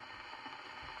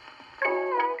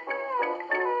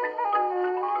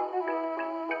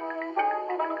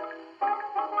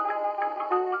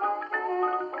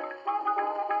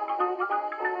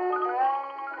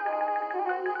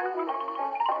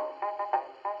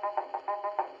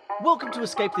Welcome to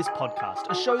Escape This Podcast,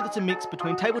 a show that's a mix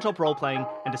between tabletop role-playing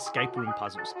and escape room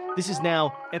puzzles. This is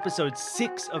now episode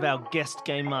 6 of our guest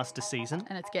Game Master season.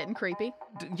 And it's getting creepy.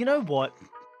 You know what?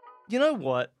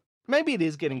 Maybe it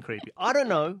is getting creepy. I don't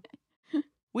know.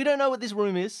 We don't know what this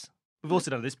room is. We've also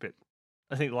done this bit.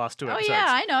 I think the last 2 episodes. Oh yeah,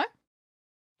 I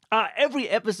know. Every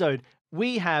episode,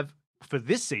 we have, for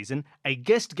this season, a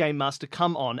guest Game Master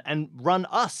come on and run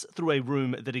us through a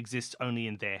room that exists only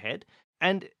in their head.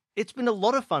 And it's been a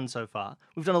lot of fun so far.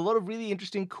 We've done a lot of really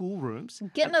interesting, cool rooms.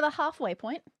 Getting to the halfway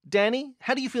point. Danny,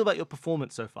 how do you feel about your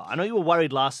performance so far? I know you were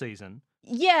worried last season.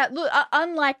 Yeah, look,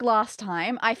 unlike last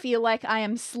time, I feel like I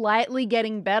am slightly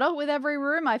getting better with every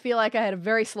room. I feel like I had a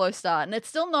very slow start, and it's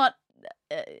still not...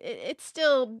 It's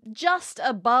still just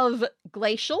above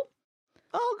glacial.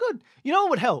 Oh, good. You know what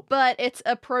would help? But it's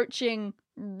approaching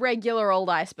regular old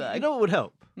iceberg. You know what would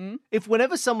help? Hmm? If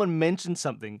whenever someone mentioned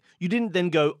something, you didn't then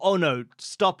go, oh no,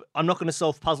 stop, I'm not going to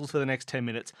solve puzzles for the next 10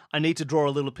 minutes. I need to draw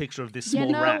a little picture of this small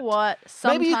you know rat. what?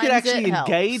 Sometimes Maybe you could actually it helps.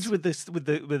 engage with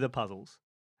the puzzles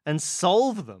and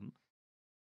solve them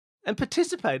and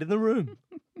participate in the room.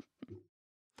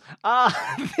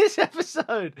 This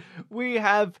episode, we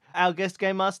have our guest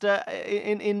game master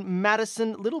in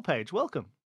Madison Littlepage. Welcome.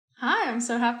 Hi, I'm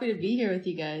so happy to be here with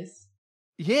you guys.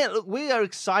 Yeah, look, we are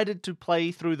excited to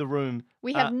play through the room.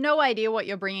 We have no idea what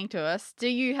you're bringing to us. Do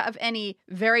you have any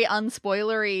very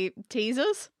unspoilery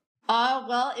teasers?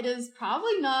 Well, it is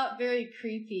probably not very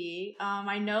creepy.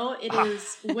 I know it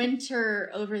is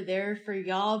winter over there for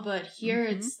y'all, but here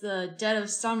it's the dead of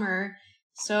summer.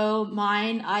 So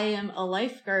I am a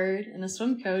lifeguard and a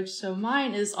swim coach, so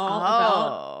mine is all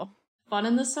about fun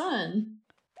in the sun.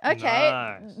 Okay,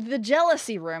 Nice. The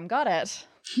jealousy room, got it.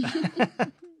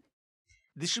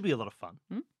 This should be a lot of fun.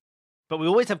 But we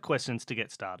always have questions to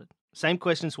get started. Same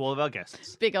questions to all of our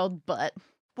guests. Big old butt.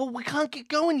 Well, we can't get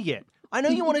going yet. I know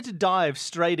you wanted to dive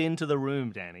straight into the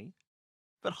room, Danny.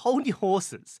 But hold your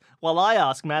horses while I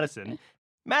ask Madison.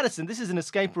 Madison, this is an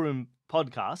escape room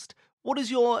podcast. What is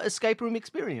your escape room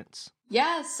experience?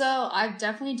 Yeah, so I've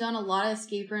definitely done a lot of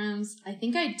escape rooms. I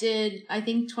think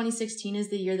 2016 is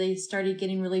the year they started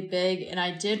getting really big, and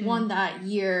I did one that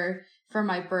year for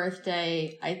my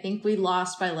birthday. I think we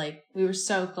lost by we were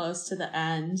so close to the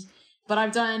end, but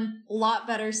I've done a lot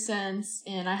better since,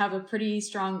 and I have a pretty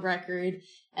strong record.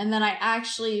 And then I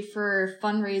actually, for a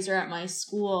fundraiser at my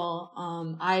school,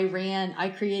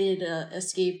 I created a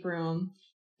escape room,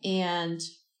 and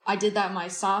I did that my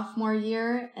sophomore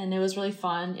year, and it was really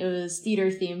fun. It was theater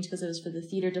themed because it was for the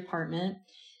theater department.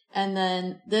 And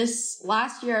then this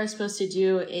last year I was supposed to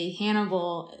do a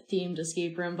Hannibal themed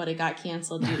escape room, but it got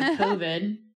canceled due to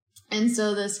COVID. And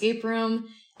so the escape room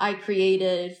I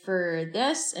created for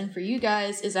this and for you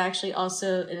guys is actually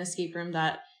also an escape room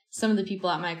that some of the people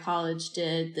at my college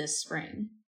did this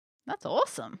spring. That's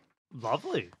awesome.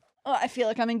 Lovely. Oh, I feel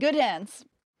like I'm in good hands.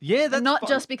 Yeah, that's And not fun.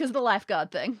 just because of the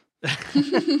lifeguard thing.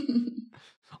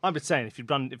 I'm just saying,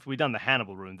 if we'd done the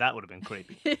Hannibal room, that would have been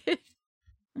creepy.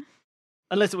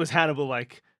 Unless it was Hannibal,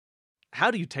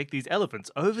 how do you take these elephants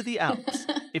over the Alps?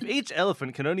 If each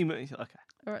elephant can only move... Okay.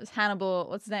 Or it's Hannibal,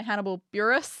 what's his name? Hannibal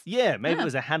Buress? Yeah, maybe it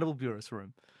was a Hannibal Buress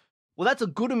room. Well, that's a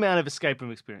good amount of escape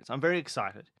room experience. I'm very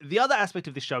excited. The other aspect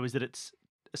of this show is that it's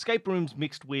escape rooms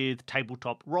mixed with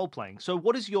tabletop role-playing. So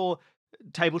what is your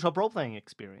tabletop role-playing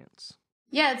experience?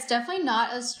 Yeah, it's definitely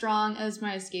not as strong as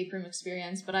my escape room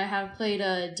experience, but I have played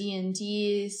a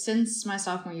D&D since my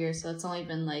sophomore year, so that's only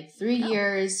been 3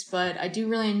 years, but I do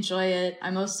really enjoy it.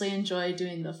 I mostly enjoy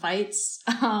doing the fights.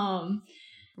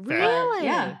 Really?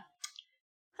 Yeah.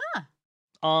 Huh.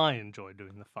 I enjoy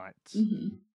doing the fights.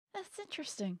 Mm-hmm. That's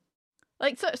interesting.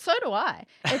 So do I.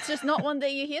 It's just not one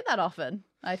that you hear that often,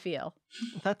 I feel.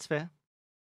 That's fair.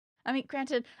 I mean,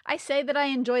 granted, I say that I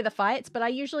enjoy the fights, but I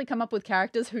usually come up with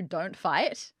characters who don't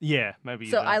fight. Yeah, maybe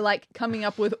you So don't. I like coming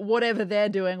up with whatever they're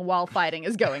doing while fighting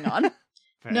is going on.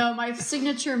 Fair. No, my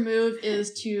signature move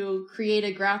is to create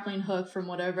a grappling hook from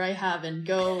whatever I have and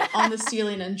go on the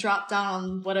ceiling and drop down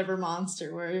on whatever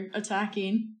monster we're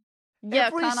attacking.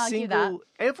 Yeah, can't argue that.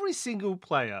 Every single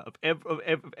player of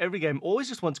every game always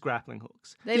just wants grappling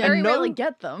hooks. They Yeah, very no- rarely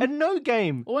get them. And no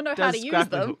game Or know does how to use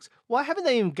grappling them. hooks. Why haven't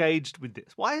they engaged with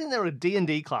this? Why isn't there a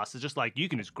D&D class that's just you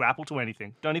can just grapple to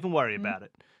anything. Don't even worry about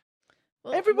it.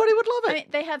 Well, Everybody would love it. I mean,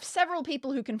 they have several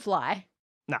people who can fly.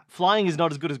 Nah, flying is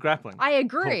not as good as grappling. I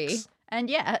agree. Hooks. And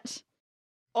yet...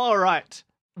 All right.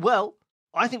 Well,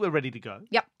 I think we're ready to go.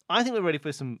 Yep. I think we're ready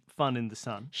for some fun in the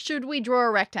sun. Should we draw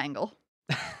a rectangle?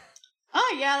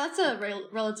 Oh, yeah, that's a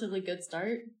relatively good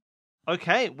start.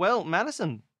 Okay, well,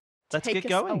 Madison, let's Take get us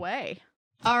going. away.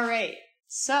 All right,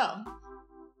 so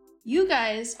You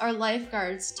guys are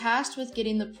lifeguards tasked with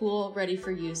getting the pool ready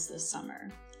for use this summer.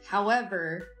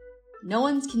 However, no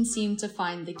one can seem to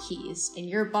find the keys, and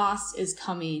your boss is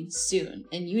coming soon,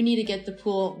 and you need to get the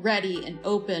pool ready and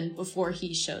open before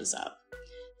he shows up.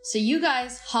 So you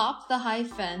guys hop the high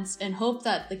fence and hope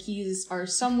that the keys are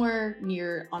somewhere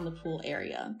near on the pool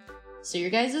area. So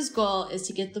your guys' goal is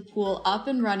to get the pool up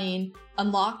and running,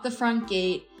 unlock the front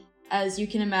gate. As you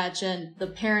can imagine, the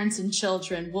parents and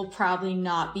children will probably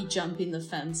not be jumping the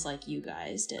fence like you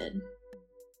guys did.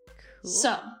 Cool.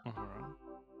 So,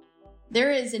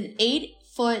 there is an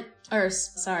 8-foot,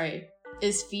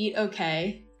 is feet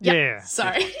okay? Yeah.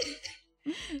 Sorry.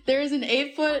 There is an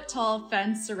 8-foot tall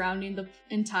fence surrounding the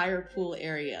entire pool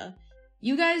area.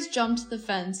 You guys jumped the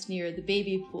fence near the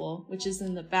baby pool, which is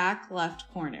in the back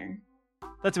left corner.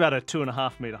 That's about a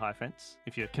 2.5 meter high fence,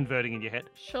 if you're converting in your head.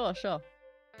 Sure.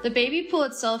 The baby pool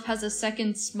itself has a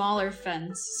second smaller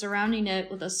fence surrounding it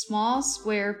with a small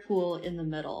square pool in the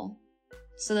middle.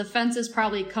 So the fence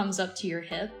probably comes up to your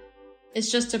hip.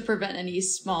 It's just to prevent any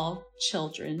small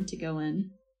children to go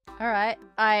in. All right.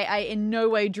 I in no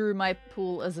way drew my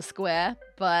pool as a square,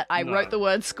 but I No. wrote the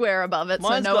word square above it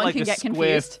Mine's so no got one like can a get square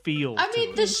confused. feel I to mean,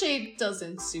 it. the shape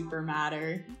doesn't super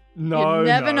matter. No, You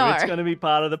never know. It's going to be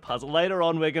part of the puzzle. Later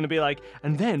on, we're going to be like,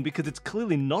 and then, because it's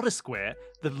clearly not a square,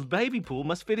 the baby pool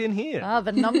must fit in here. Ah,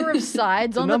 the number of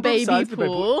sides on the number of baby sides of the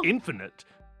pool. infinite.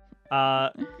 Go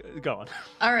on.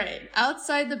 All right,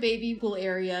 outside the baby pool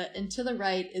area and to the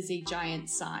right is a giant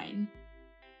sign.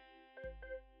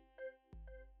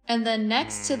 And then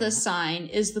next to the sign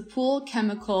is the pool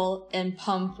chemical and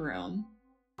pump room.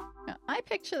 Now, I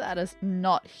picture that as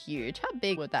not huge. How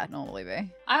big would that normally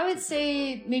be? I would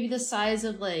say maybe the size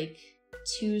of like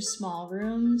 2 small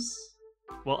rooms.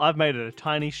 Well, I've made it a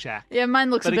tiny shack. Yeah, mine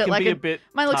looks But a it bit can like be a bit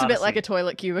mine looks a bit like a TARDIS-y.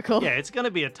 toilet cubicle. Yeah, it's going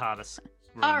to be a TARDIS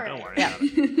room. All Don't right. worry Yeah. about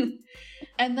it.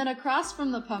 And then across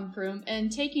from the pump room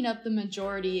and taking up the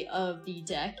majority of the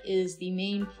deck is the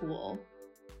main pool.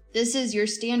 This is your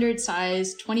standard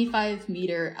size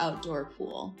 25-meter outdoor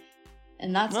pool.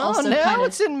 And that's also now kind of...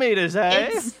 it's in meters, eh?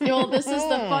 Well, this is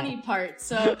the funny part.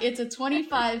 So it's a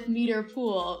 25-meter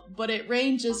pool, but it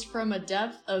ranges from a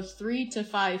depth of 3 to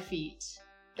 5 feet.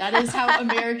 That is how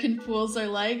American pools are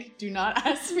like. Do not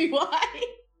ask me why.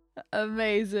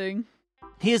 Amazing.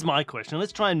 Here's my question.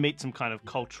 Let's try and meet some kind of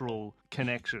cultural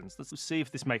connections. Let's see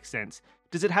if this makes sense.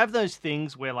 Does it have those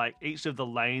things where, like, each of the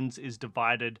lanes is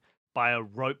divided by a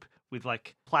rope with,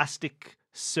 like, plastic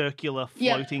circular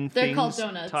floating things? They're called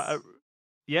donuts.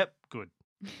 Yep, good.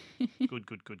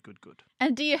 Good.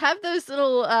 And do you have those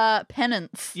little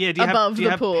pennants Yeah, do you above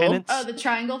have the pool? pennants? Oh, the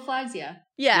triangle flags? Yeah.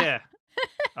 Yeah.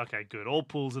 Okay, good. All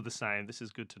pools are the same. This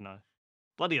is good to know.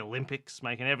 Bloody Olympics,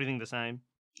 making everything the same.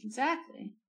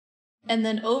 Exactly. And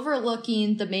then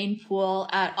overlooking the main pool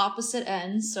at opposite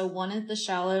ends, so one at the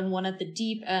shallow and one at the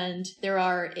deep end, there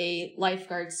are a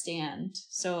lifeguard stand.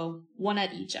 So one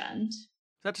at each end. Is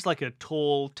that just like a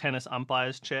tall tennis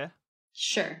umpire's chair?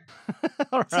 Sure.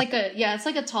 All It's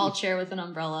like a tall chair with an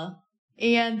umbrella.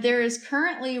 And there is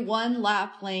currently one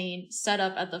lap lane set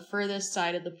up at the furthest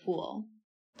side of the pool.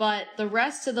 But the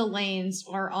rest of the lanes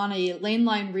are on a lane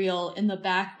line reel in the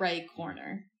back right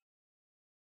corner.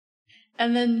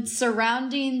 And then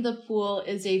surrounding the pool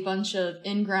is a bunch of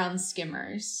in-ground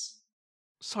skimmers.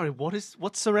 Sorry, what's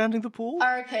surrounding the pool?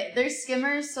 Okay, they're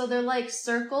skimmers, so they're like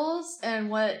circles, and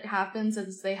what happens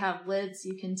is they have lids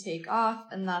you can take off,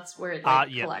 and that's where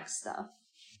they collect stuff.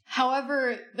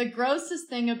 However, the grossest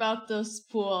thing about this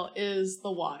pool is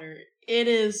the water. It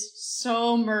is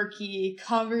so murky,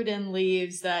 covered in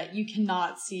leaves, that you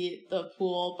cannot see the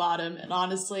pool bottom, and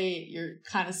honestly, you're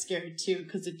kind of scared too,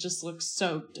 because it just looks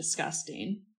so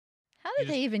disgusting. How did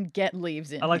they even get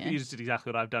leaves in I like here? that you just did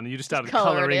exactly what I've done. You just started colour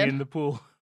it colouring in. in the pool.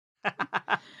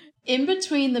 In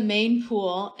between the main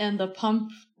pool and the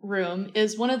pump room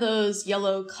is one of those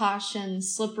yellow caution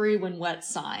slippery when wet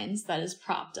signs that is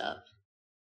propped up.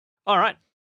 All right.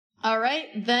 All right,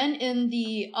 then in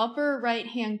the upper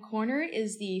right-hand corner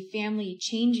is the family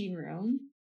changing room,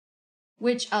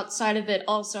 which outside of it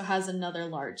also has another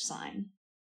large sign.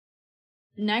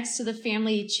 Next to the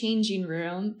family changing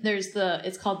room,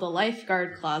 it's called the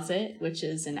lifeguard closet, which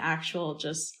is an actual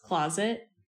just closet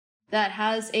that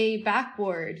has a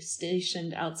backboard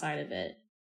stationed outside of it.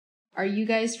 Are you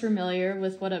guys familiar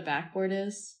with what a backboard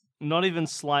is? Not even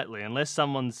slightly, unless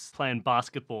someone's playing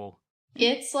basketball.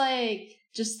 It's like,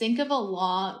 just think of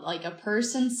a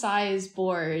person-sized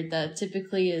board that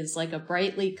typically is like a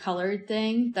brightly colored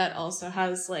thing that also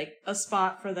has like a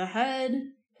spot for the head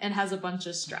and has a bunch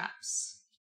of straps.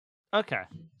 Okay.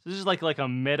 So this is like a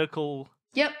medical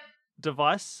Yep,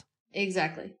 device?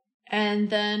 exactly. And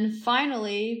then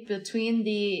finally, between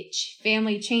the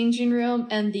family changing room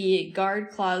and the guard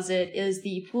closet is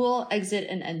the pool exit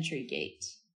and entry gate.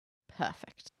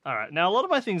 Perfect. All right. Now, a lot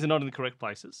of my things are not in the correct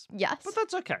places, Yes. but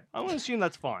that's okay. I'm going to assume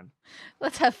that's fine.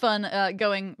 Let's have fun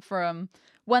going from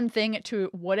one thing to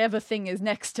whatever thing is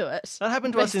next to it. That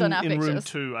happened to us based on our in room pictures.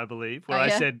 2, I believe, where Oh, I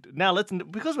yeah? said, now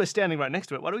because we're standing right next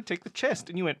to it, why don't we take the chest?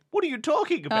 And you went, what are you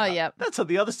talking about? yep. That's on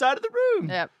the other side of the room.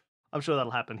 Yep. I'm sure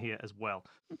that'll happen here as well.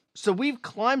 So we've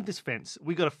climbed this fence.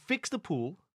 We've got to fix the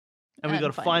pool, and we've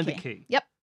got to find the key. Yep.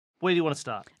 Where do you want to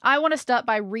start? I want to start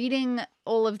by reading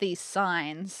all of these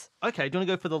signs. Okay, do you want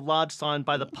to go for the large sign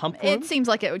by the pump room? It seems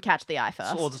like it would catch the eye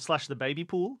first. Or the baby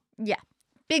pool? Yeah.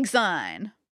 Big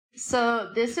sign.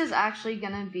 So this is actually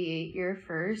going to be your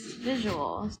first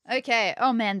visual. Okay.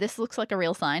 Oh man, this looks like a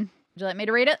real sign. Would you like me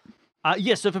to read it?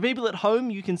 Yes, so for people at home,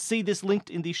 you can see this linked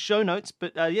in the show notes.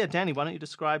 But yeah, Danny, why don't you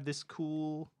describe this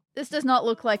cool... This does not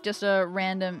look like just a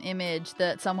random image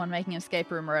that someone making an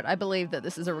escape room wrote. I believe that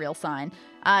this is a real sign.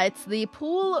 It's the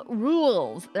pool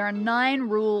rules. There are 9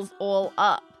 rules all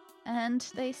up. And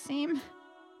they seem...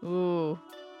 Ooh.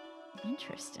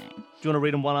 Interesting. Do you want to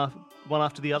read them one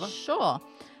after the other? Sure.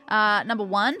 Number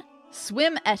 1,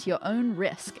 swim at your own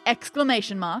risk!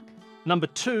 Exclamation mark. Number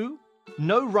 2,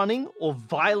 no running or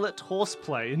violent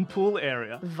horseplay in pool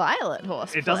area. Violet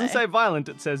horseplay. It doesn't say violent,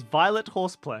 it says violent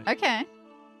horseplay. Okay.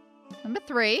 Number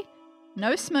 3,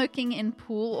 no smoking in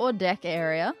pool or deck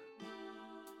area.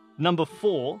 Number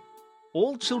 4,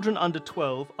 all children under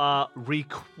 12 are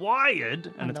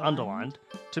required, and it's underlined,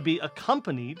 to be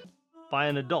accompanied by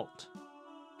an adult.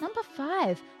 Number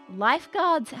 5,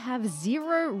 lifeguards have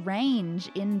 0 range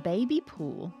in baby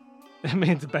pool. That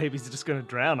means the baby's just going to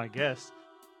drown, I guess.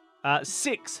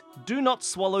 6, do not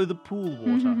swallow the pool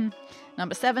water.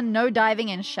 Number 7, no diving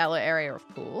in shallow area of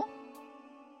pool.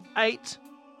 8,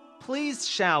 please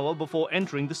shower before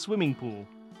entering the swimming pool.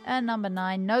 And number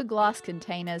 9, no glass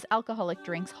containers, alcoholic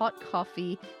drinks, hot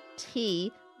coffee,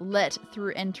 tea let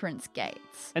through entrance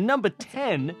gates. And number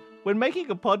 10, when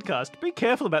making a podcast, be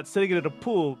careful about setting it at a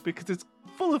pool because it's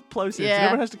full of plosives. Yeah. And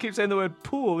everyone has to keep saying the word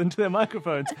pool into their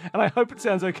microphones. And I hope it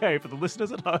sounds okay for the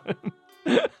listeners at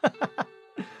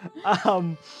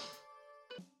home.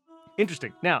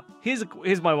 Interesting. Now, here's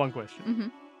my one question. Mm-hmm.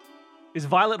 Is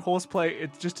violent horseplay,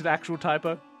 it's just an actual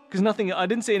typo? Because I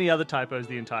didn't see any other typos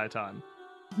the entire time.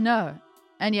 No.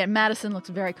 And yet Madison looks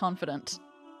very confident.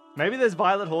 Maybe there's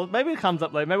violet horse. Maybe it comes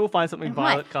up later. Maybe we'll find something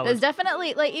violet colours. There's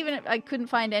definitely, even if I couldn't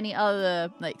find any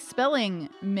other, spelling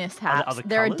mishaps, Other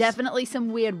there are colours? definitely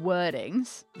some weird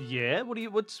wordings. Yeah?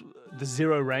 What's the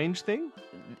 0 range thing?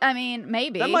 I mean,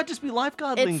 maybe. That might just be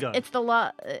lifeguard lingo. It's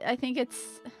I think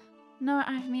it's... No,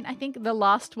 I think the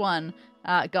last one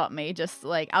got me. Just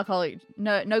alcoholic,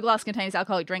 no glass contains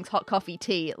alcoholic drinks, hot coffee,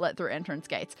 tea let through entrance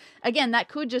gates. Again, that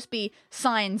could just be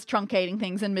signs truncating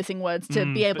things and missing words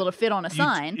to be able to fit on a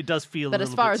sign. It does feel But a as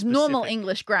little far bit as normal specific.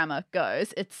 English grammar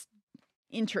goes, it's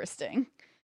interesting.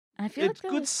 And I feel It's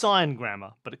like good sign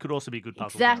grammar, but it could also be good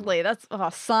puzzle exactly.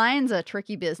 Signs are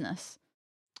tricky business.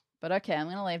 But okay, I'm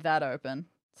gonna leave that open.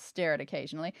 Stare at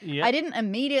occasionally. Yep. I didn't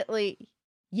immediately.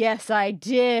 Yes, I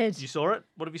did. You saw it?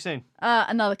 What have you seen?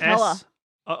 Another color. S.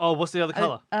 What's the other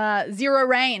color? 0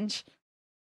 range.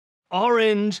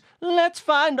 Orange. Let's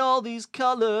find all these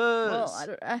colors.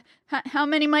 Well, I don't, how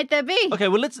many might there be? Okay,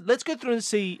 well let's go through and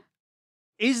see.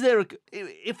 Is there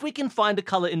if we can find a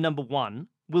color in number 1,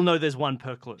 we'll know there's one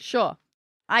per clue. Sure.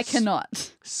 I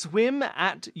cannot. Swim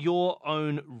at your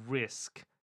own risk.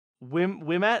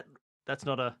 Wim at. That's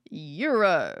not a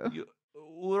Euro.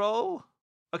 Euro.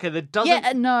 Okay, that doesn't.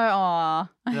 Yeah, no. Aw.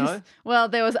 No? Well,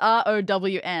 there was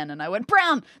ROWN, and I went,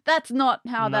 Brown! That's not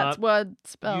how No. that's word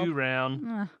spelled. You round.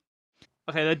 Ugh.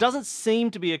 Okay, there doesn't seem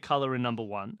to be a color in number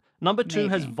 1. Number 2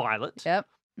 has Maybe. violet. Yep.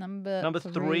 Number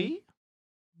 3.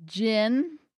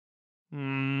 Gin.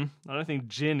 I don't think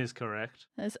gin is correct.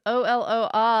 There's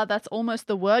OLOR. That's almost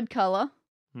the word color.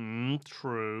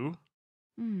 True.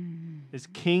 Hmm. Is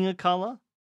king a color?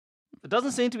 There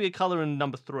doesn't seem to be a color in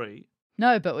number 3.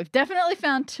 No, but we've definitely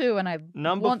found 2, and I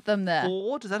Number want them there.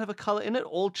 4, does that have a color in it?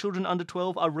 All children under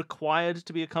 12 are required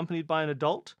to be accompanied by an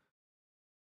adult.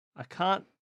 I can't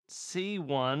see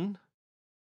one.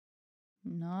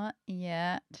 Not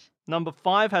yet. Number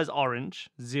 5 has orange,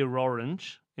 0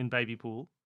 orange in baby pool.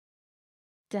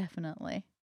 Definitely.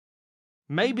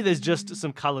 Maybe there's just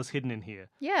some colors hidden in here.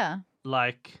 Yeah.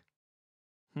 Like,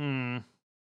 Yeah,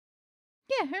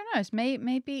 who knows?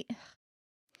 Maybe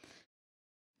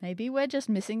we're just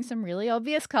missing some really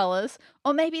obvious colors,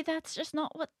 or maybe that's just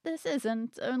not what this is, and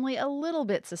it's only a little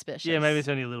bit suspicious. Yeah, maybe it's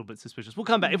only a little bit suspicious. We'll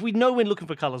come back. If we know we're looking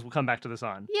for colors, we'll come back to the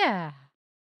sign. Yeah.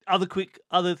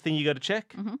 Other thing you got to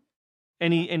check. Mhm.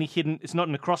 Any hidden? It's not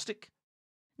an acrostic.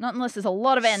 Not unless there's a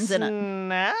lot of N's in it.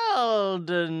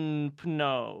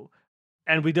 Snaldenpno.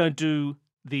 And we don't do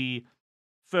the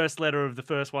first letter of the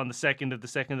first one, the second of the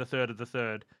second, the third of the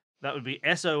third. That would be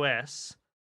SOS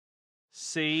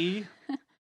C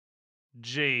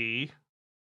G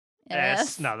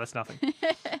S. No, that's nothing.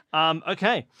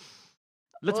 Okay.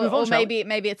 Let's move on. Or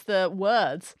maybe it's the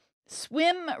words.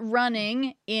 Swim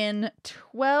running in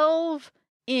 12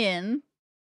 in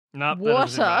Nope, that doesn't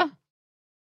seem water. right.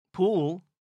 Pool.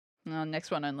 Oh,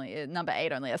 next one only. Number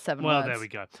 8 only has 7 Well, words. there we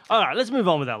go. All right, let's move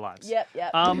on with our lives. Yep.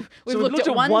 So we've looked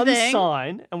at one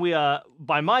sign, and we are,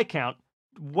 by my count,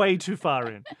 way too far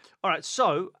in. All right,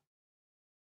 so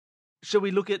shall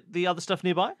we look at the other stuff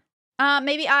nearby?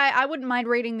 Maybe I wouldn't mind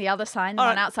reading the other sign, the All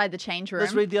one right. outside the change room.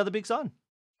 Let's read the other big sign.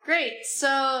 Great.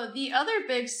 So the other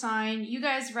big sign you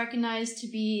guys recognize to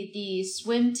be the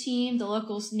swim team, the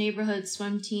local neighborhood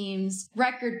swim team's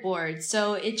record board.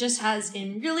 So it just has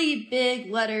in really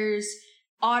big letters,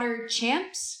 Otter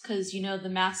Champs, because you know the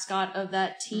mascot of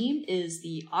that team is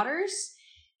the Otters.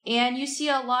 And you see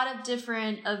a lot of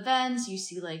different events. You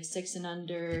see like 6 and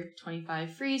under, 25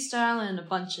 freestyle, and a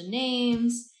bunch of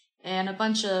names. And a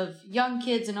bunch of young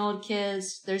kids and old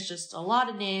kids. There's just a lot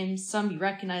of names. Some you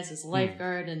recognize as a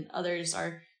lifeguard, and others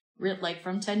are like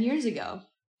from 10 years ago.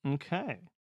 Okay.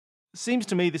 Seems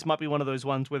to me this might be one of those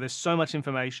ones where there's so much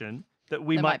information that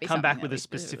we There might might be come back something with that a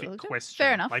we specific will do. question.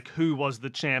 Fair enough. Like who was the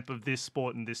champ of this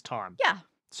sport in this time? Yeah,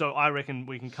 So I reckon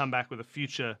we can come back with a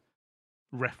future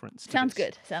reference. to sounds this.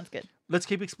 good. Sounds good. Let's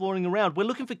keep exploring around. We're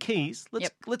looking for keys.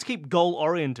 Let's keep goal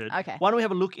oriented. Okay. Why don't we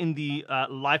have a look in the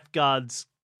lifeguard's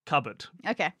cupboard?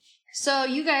 Okay. So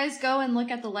you guys go and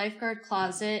look at the lifeguard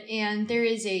closet, and there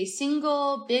is a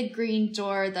single big green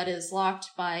door that is locked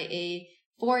by a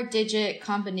 4-digit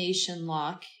combination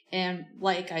lock. And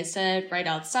like I said, right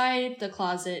outside the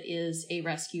closet is a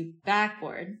rescue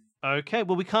backboard. Okay.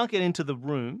 Well, we can't get into the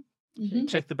room. Mhm.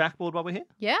 Check the backboard while we're here.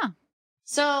 Yeah.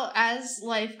 So as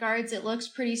lifeguards, it looks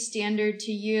pretty standard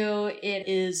to you. It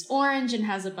is orange and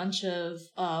has a bunch of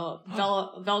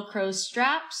Velcro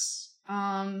straps.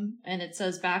 And it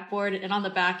says backboard, and on the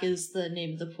back is the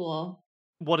name of the pool.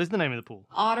 What is the name of the pool?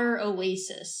 Otter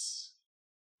Oasis.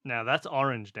 Now that's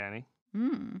orange, Danny.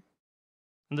 Hmm.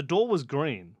 And the door was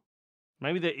green.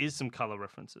 Maybe there is some color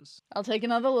references. I'll take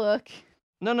another look.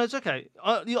 No, it's okay.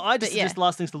 I just yeah. suggest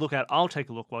last things to look at. I'll take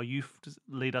a look while you just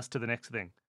lead us to the next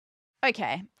thing.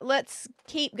 Okay, let's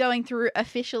keep going through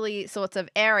officially sorts of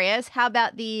areas. How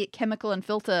about the chemical and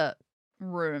filter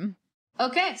room?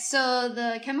 Okay, so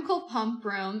the chemical pump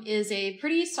room is a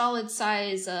pretty solid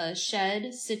size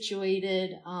shed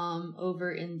situated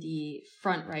over in the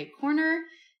front right corner.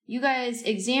 You guys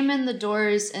examine the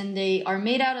doors, and they are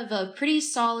made out of a pretty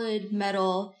solid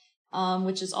metal,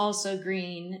 which is also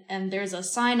green, and there's a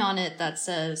sign on it that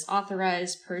says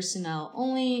authorized personnel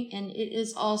only, and it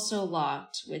is also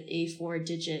locked with a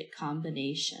 4-digit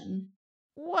combination.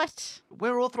 What?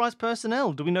 We're authorized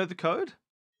personnel. Do we know the code?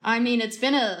 I mean, it's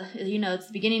been it's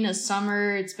the beginning of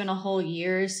summer. It's been a whole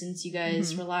year since you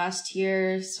guys were last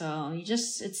here. So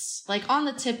it's like on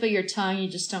the tip of your tongue. You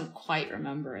just don't quite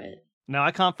remember it. No,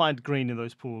 I can't find green in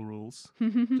those pool rules,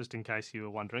 just in case you were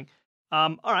wondering.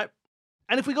 All right.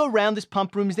 And if we go around this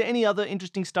pump room, is there any other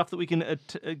interesting stuff that we can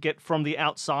get from the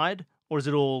outside? Or is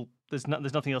it all, there's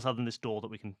nothing else other than this door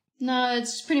that we can... No,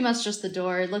 it's pretty much just the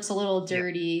door. It looks a little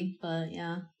dirty, but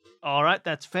yeah. All right,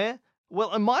 that's fair.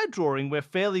 Well, in my drawing, we're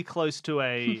fairly close to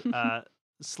a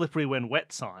slippery when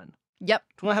wet sign. Yep,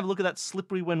 Do you want to have a look at that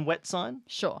slippery when wet sign?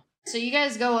 sure. So you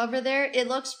guys go over there. It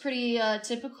looks pretty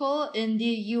typical. In the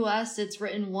U.S., it's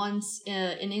written once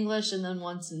in English and then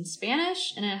once in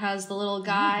Spanish, and it has the little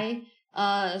guy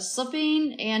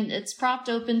slipping, and it's propped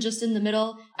open just in the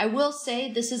middle. I will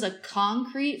say this is a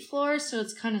concrete floor, so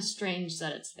it's kind of strange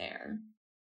that it's there.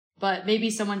 But maybe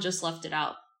someone just left it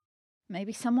out.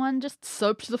 Maybe someone just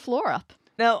soaped the floor up.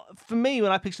 Now, for me,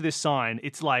 when I picture this sign,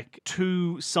 it's like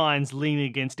two signs leaning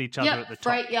against each other at the top.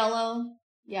 Bright yellow.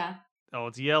 Yeah. Oh,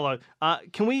 it's yellow.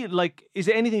 Can we, is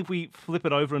there anything if we flip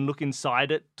it over and look inside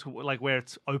it, to, where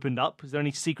it's opened up? Is there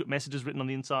any secret messages written on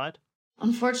the inside?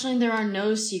 Unfortunately, there are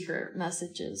no secret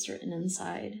messages written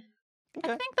inside.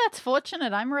 Okay. I think that's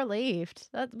fortunate. I'm relieved.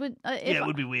 That would It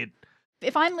would be weird.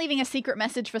 if I'm leaving a secret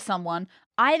message for someone,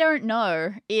 I don't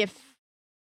know if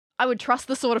I would trust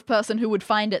the sort of person who would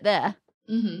find it there.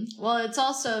 Mm-hmm. Well, it's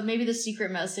also, maybe the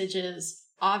secret message is,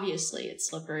 obviously it's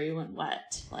slippery when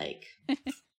wet.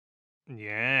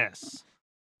 Yes.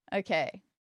 Okay.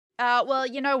 Well,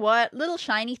 you know what? Little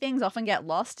shiny things often get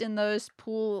lost in those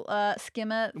pool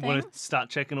skimmer things. Want to start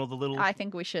checking all the little... I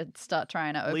think we should start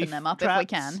trying to open Leaf them up traps? if we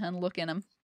can and look in them.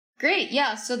 Great,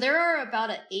 yeah. So there are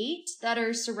about 8 that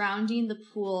are surrounding the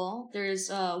pool. There's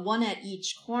one at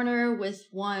each corner with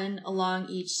one along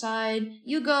each side.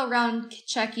 You go around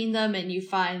checking them and you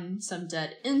find some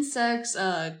dead insects,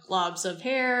 globs of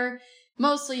hair.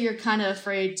 Mostly you're kind of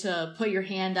afraid to put your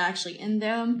hand actually in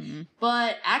them. Mm-hmm.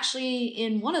 But actually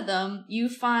in one of them, you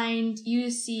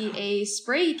see a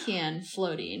spray can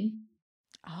floating.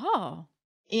 Oh.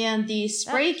 And the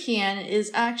spray can is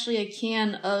actually a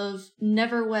can of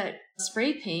Never Wet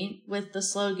spray paint with the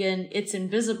slogan, "It's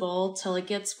invisible till it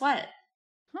gets wet."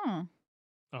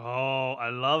 Oh, I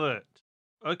love it.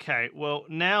 Okay, well,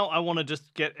 now I want to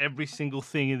just get every single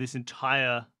thing in this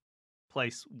entire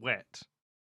place wet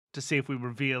to see if we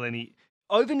reveal any...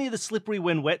 Over near the slippery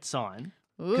when wet sign,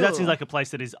 because that seems Ooh. like a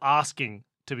place that is asking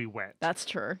to be wet. That's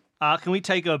true. Can we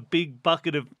take a big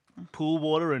bucket of pool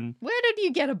water and... Where did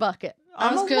you get a bucket?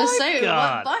 I was Oh gonna my say,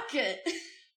 God. what bucket?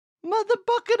 The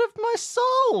bucket of my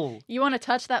soul! You want to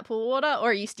touch that pool water,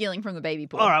 or are you stealing from the baby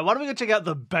pool? All right, why don't we go check out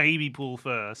the baby pool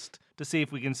first to see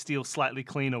if we can steal slightly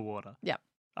cleaner water? Yep.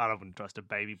 I don't trust a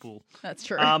baby pool. That's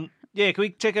true. Yeah, can we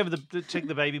check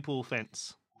the baby pool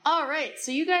fence? All right,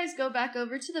 so you guys go back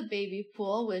over to the baby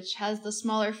pool, which has the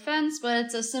smaller fence, but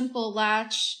it's a simple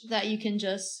latch that you can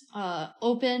just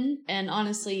open. And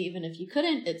honestly, even if you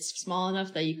couldn't, it's small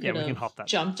enough that you Yeah, could we can have hop that.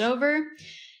 jumped over.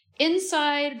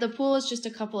 Inside, the pool is just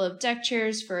a couple of deck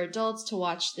chairs for adults to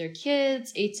watch their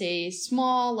kids. It's a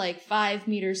small,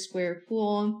 5-meter square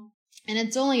pool, and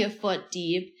it's only a foot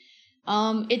deep.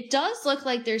 It does look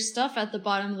like there's stuff at the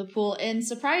bottom of the pool, and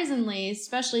surprisingly,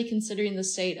 especially considering the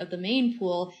state of the main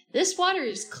pool, this water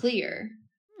is clear.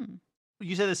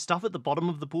 You say there's stuff at the bottom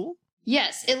of the pool?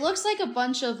 Yes, it looks like a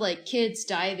bunch of kids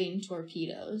diving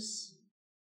torpedoes.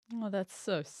 Oh, that's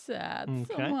so sad.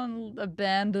 Okay. Someone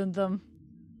abandoned them.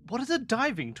 What is a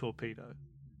diving torpedo?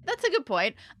 That's a good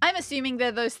point. I'm assuming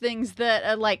they're those things that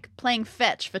are like playing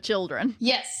fetch for children.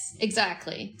 Yes,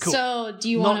 exactly. Cool. So, do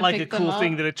you want Not to like pick a cool them up?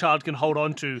 thing that a child can hold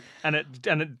on to and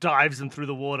it dives them through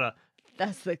the water.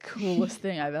 That's the coolest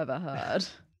thing I've ever heard.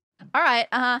 All right,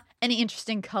 any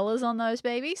interesting colors on those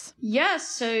babies? Yes,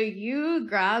 so you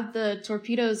grab the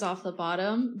torpedoes off the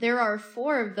bottom. There are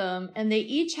 4 of them, and they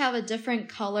each have a different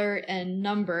color and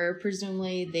number.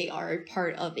 Presumably, they are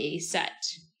part of a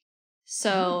set.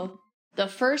 So, the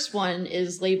first one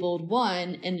is labeled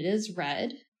 1, and it is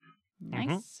red.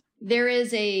 Nice. There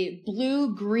is a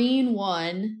blue-green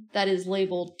one that is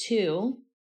labeled 2.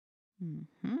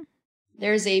 Mm-hmm.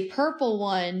 There's a purple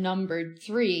one numbered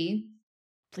 3.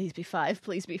 Please be 5.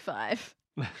 Please be 5.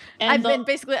 And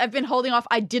I've been holding off.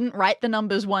 I didn't write the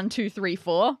numbers 1, 2, 3,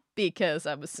 4 because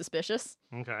I was suspicious.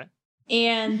 Okay.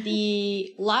 And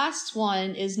the last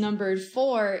one is numbered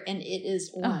 4, and it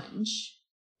is orange.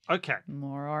 Okay.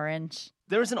 More orange.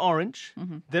 There is an orange.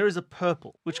 Mm-hmm. There is a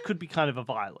purple, which could be kind of a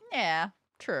violet. Yeah,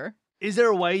 true. Is there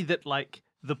a way that,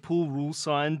 the pool rule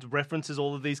sign references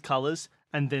all of these colors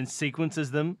and then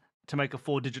sequences them to make a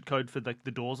 4-digit code for, the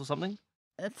doors or something?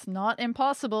 It's not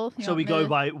impossible. You So want we me go to-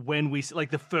 by when we...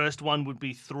 the first one would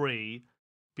be 3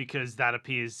 because that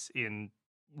appears in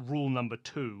rule number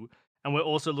 2. And we're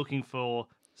also looking for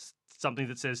something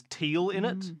that says teal in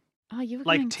it. Oh, you were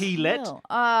Like going teal-let? teal.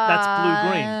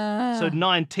 That's blue-green. So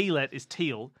 9 teal-let is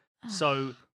teal.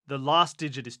 So the last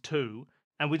digit is 2.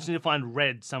 And we just need to find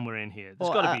red somewhere in here.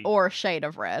 There's got to be... or a shade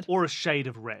of red. Or a shade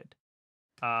of red.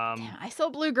 Damn, I saw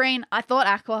blue-green. I thought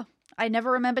aqua. I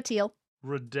never remember teal.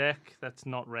 Redec, that's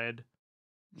not red.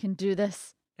 You can do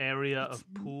this. Area of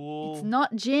pool. It's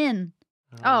not gin.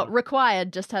 Oh,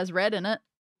 required just has red in it.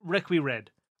 Requi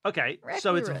red. Okay,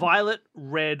 so Requi it's red. violet,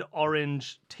 red,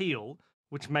 orange, teal,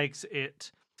 which makes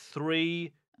it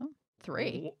 3,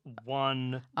 3.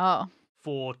 1, Oh.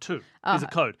 4, 2 is Oh. a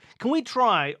code. Can we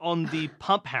try on the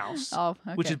pump house, Oh,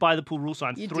 okay. which is by the pool rule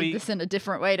sign, You 3... did this in a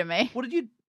different way to me. What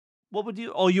would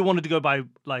you... Oh, you wanted to go by,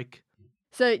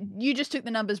 So you just took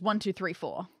the numbers 1, 2, 3,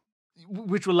 4.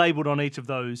 which were labelled on each of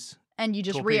those. And you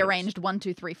just Torpedoes. rearranged 1,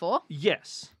 2, 3, 4.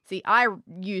 Yes. See, I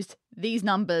used these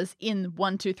numbers in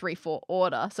 1, 2, 3, 4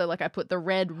 order. So I put the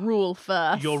red rule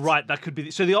first. You're right, that could be...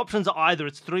 So the options are either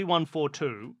it's 3, 1, 4,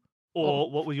 2,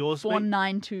 or what were yours? 4,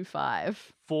 9, 2,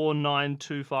 5. 4, 9,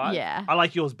 2, 5? Yeah. I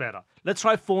like yours better. Let's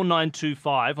try 4, 9, 2,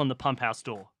 5 on the pump house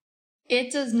door.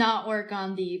 It does not work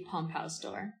on the pump house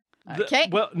door. Okay.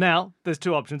 Well, now there's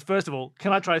two options. First of all,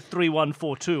 can I try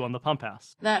 3142 on the pump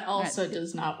house? That also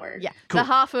does not work. Yeah. Cool.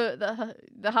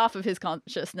 The half of his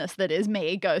consciousness that is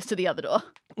me goes to the other door.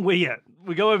 We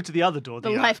go over to the other door, The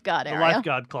lifeguard the area.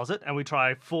 lifeguard closet, and we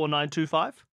try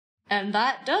 4925. And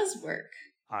that does work.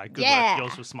 All right, good Yeah. work.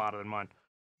 Yours was smarter than mine.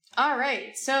 All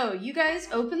right, so you guys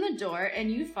open the door and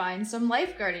you find some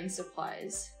lifeguarding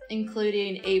supplies,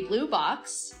 including a blue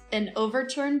box, an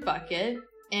overturned bucket,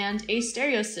 and a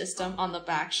stereo system on the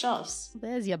back shelves.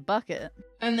 There's your bucket.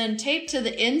 And then taped to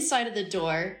the inside of the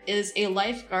door is a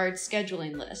lifeguard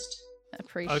scheduling list.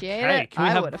 Appreciate Okay, it. can we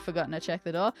I have- would have forgotten to check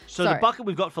the door. So Sorry. the bucket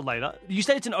we've got for later. You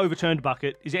said it's an overturned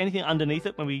bucket. Is there anything underneath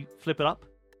it when we flip it up?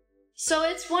 So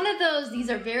it's one of those, these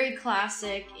are very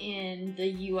classic in the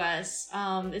US.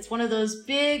 It's one of those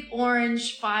big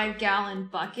orange 5-gallon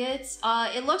buckets.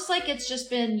 It looks like it's just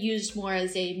been used more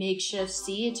as a makeshift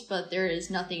seat, but there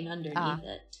is nothing underneath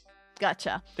it.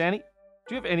 Gotcha. Danny,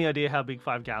 do you have any idea how big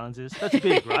 5 gallons is? That's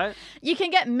big, right? You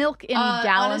can get milk in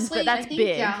gallons, Honestly, but that's I think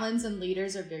big. gallons and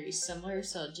liters are very similar,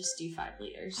 so just do 5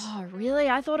 liters. Oh, really?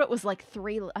 I thought it was like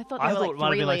 3. I thought they I were thought like it might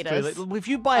 3 have been like 3 liters. liters. If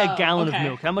you buy a Oh, gallon okay. of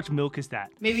milk, how much milk is that?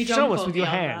 Maybe don't Show us quote with me your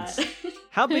on hands. that.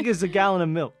 How big is a gallon of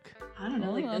milk? I don't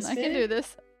know, like Hold on, this I can big? do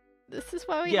this. This is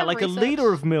why we Yeah, have like research. a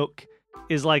liter of milk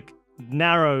is like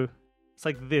narrow. It's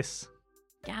like this.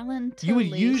 Gallon to You would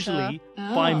liter. usually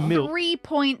buy Oh. milk.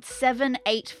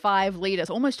 3.785 liters,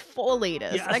 almost 4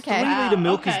 liters. Yeah, a Okay. 3-liter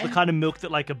milk is okay. the kind of milk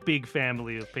that like a big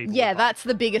family of people Yeah, would buy. that's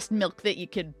the biggest milk that you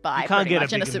could buy You can't pretty get a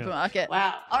much in a bigger milk. supermarket.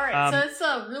 Wow. All right, so Um, it's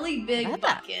a really big I had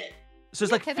that. bucket. So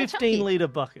it's Yeah, like okay, they're chunky. 15-liter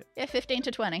bucket. Yeah, 15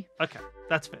 to 20. Okay,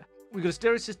 that's fair. We've got a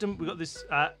stereo system. We've got this.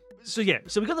 So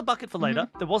we got the bucket for later.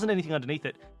 There wasn't anything underneath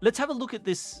it. Let's have a look at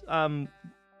this.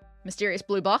 Mysterious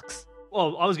blue box.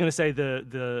 Well, I was going to say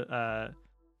the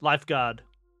lifeguard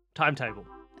timetable,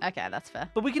 Okay, that's fair.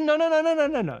 but we can no.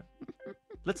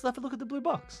 Let's have a look at the blue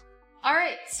box. All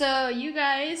right, so you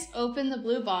guys open the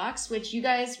blue box, which you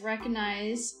guys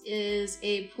recognize is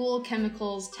a pool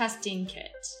chemicals testing kit.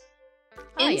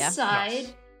 Oh, yeah. Inside,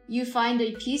 Yes. you find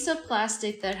a piece of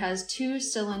plastic that has 2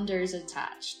 cylinders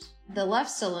attached. The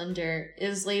left cylinder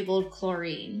is labeled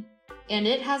chlorine, and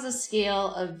it has a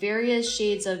scale of various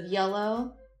shades of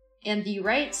yellow, and the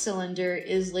right cylinder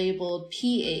is labeled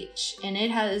pH, and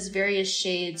it has various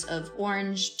shades of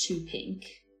orange to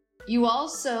pink. You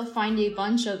also find a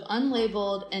bunch of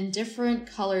unlabeled and different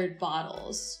colored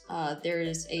bottles.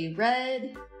 There's a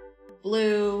red,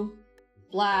 blue,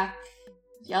 black,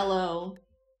 yellow,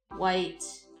 white,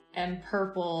 and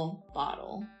purple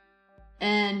bottle.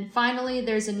 And finally,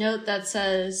 there's a note that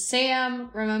says,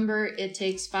 Sam, remember it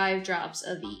takes 5 drops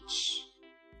of each.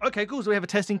 Okay, cool. So we have a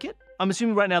testing kit. I'm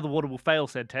assuming right now the water will fail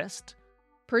said test,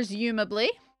 Presumably.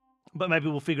 but maybe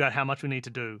we'll figure out how much we need to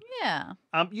do. Yeah.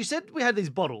 You said we had these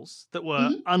bottles that were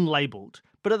Mhm. unlabeled,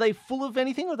 but are they full of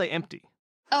anything or are they empty?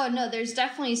 Oh, no, there's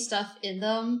definitely stuff in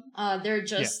them. They're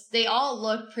just, they all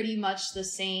look pretty much the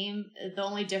same. The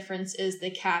only difference is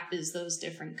the cap is those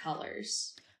different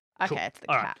colors. Okay, Cool. it's the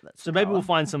All right. cat. That's So the maybe colour. we'll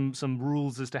find some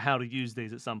rules as to how to use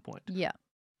these at some point. Yeah.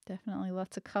 Definitely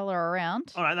lots of colour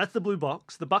around. All right, that's the blue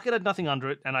box. The bucket had nothing under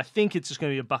it, and I think it's just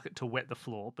going to be a bucket to wet the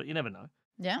floor, but you never know.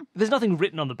 Yeah. There's nothing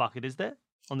written on the bucket, is there?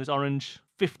 On this orange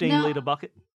 15-litre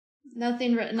bucket?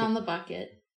 Nothing written on the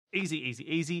bucket. Easy, easy,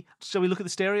 easy. Shall we look at the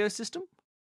stereo system?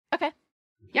 Okay.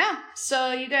 Yeah,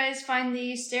 so you guys find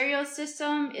the stereo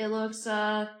system. It looks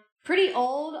pretty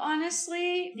old,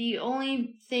 honestly. The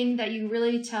only thing that you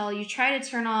really tell, you try to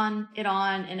turn it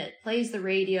on, and it plays the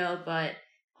radio, but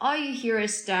all you hear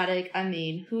is static. I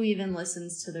mean, who even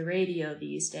listens to the radio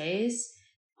these days?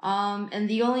 And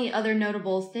the only other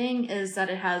notable thing is that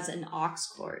it has an aux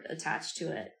cord attached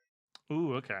to it.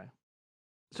 Ooh, okay.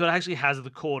 So it actually has the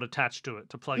cord attached to it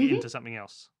to plug it Mhm. into something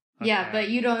else. Yeah, Okay. but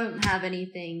you don't have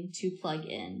anything to plug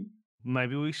in.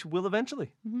 Maybe will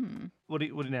eventually. Hmm. What do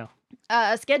you now?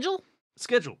 Schedule?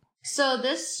 Schedule. So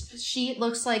this sheet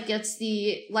looks like it's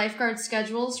the lifeguard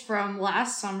schedules from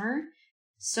last summer.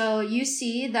 So you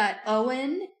see that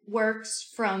Owen works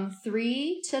from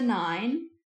 3 to 9.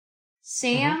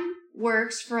 Sam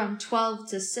works from 12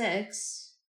 to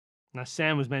 6. Now,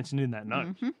 Sam was mentioned in that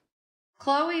note. Mhm.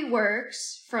 Chloe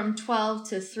works from 12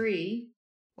 to 3.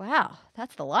 Wow,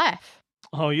 that's the life.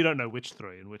 Oh, you don't know which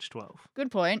 3 and which 12.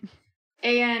 Good point.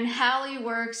 And Hallie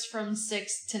works from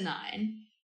 6 to 9.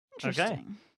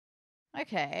 Interesting.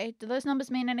 Okay. Do those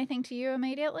numbers mean anything to you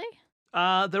immediately?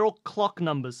 They're all clock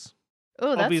numbers.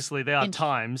 Oh, that's Obviously, they are int-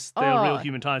 times. They're real Oh,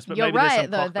 human times, but you're maybe there's right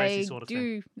some though. clock They basis sort of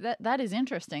thing. do that is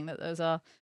interesting that those are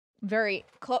very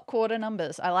clock quarter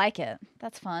numbers. I like it.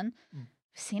 That's fun.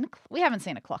 We haven't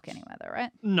seen a clock anywhere though,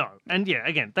 right? No. And yeah,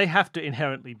 again, they have to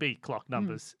inherently be clock Hmm.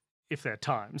 numbers if they're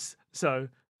times. So,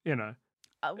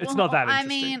 it's not that I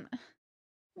interesting. mean,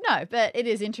 no, but it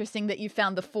is interesting that you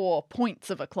found the 4 points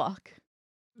of a clock.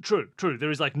 True.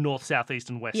 There is like north, south, east,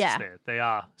 and west Yeah. there. They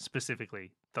are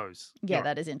specifically those. Yeah, You're right.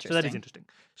 that is interesting. So that is interesting.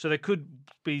 So there could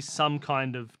be some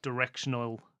kind of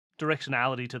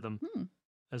directionality to them Hmm.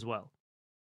 as well.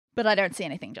 But I don't see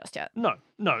anything just yet. No.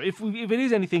 If it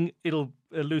is anything, it'll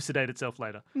elucidate itself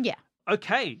later. Yeah.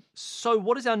 Okay, so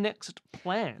what is our next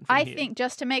plan? From I here? think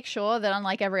just to make sure that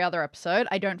unlike every other episode,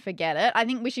 I don't forget it, I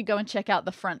think we should go and check out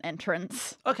the front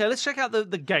entrance. Okay, let's check out the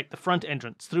gate, the front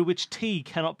entrance, through which tea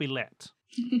cannot be let.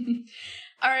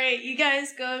 All right, you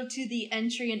guys go to the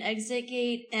entry and exit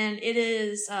gate, and it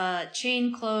is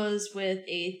chain closed with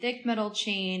a thick metal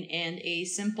chain and a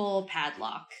simple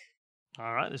padlock.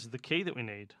 All right, this is the key that we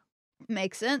need.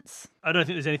 Makes sense. I don't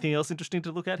think there's anything else interesting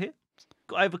to look at here.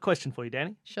 I have a question for you,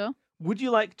 Danny. Sure. Would you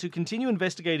like to continue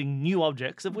investigating new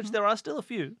objects, of which Mhm. there are still a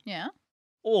few, Yeah.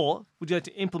 or would you like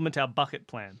to implement our bucket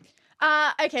plan?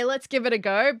 Okay, let's give it a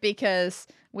go because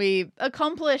we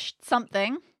accomplished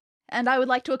something and I would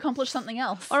like to accomplish something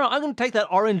else. All right, I'm going to take that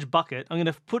orange bucket. I'm going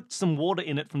to put some water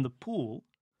in it from the pool.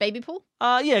 Baby pool?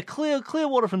 Yeah, clear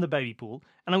water from the baby pool,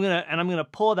 and I'm gonna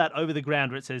pour that over the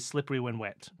ground where it says "slippery when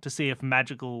wet" to see if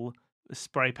magical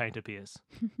spray paint appears.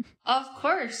 Of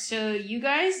course, so you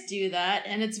guys do that,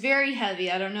 and it's very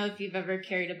heavy. I don't know if you've ever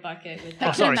carried a bucket with I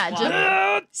that can much imagine.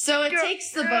 water. So it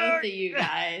takes the both of you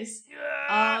guys.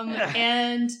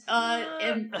 And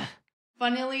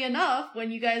funnily enough,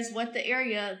 when you guys wet the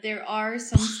area, there are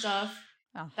some stuff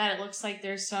that it looks like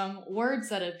there's some words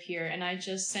that appear, and I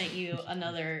just sent you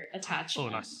another attachment.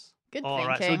 Oh, nice. Good All thinking.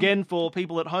 right. So again, for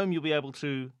people at home, you'll be able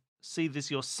to see this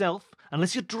yourself,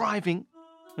 unless you're driving,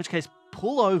 in which case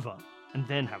pull over and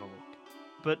then have a look.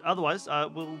 But otherwise,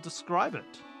 we'll describe it.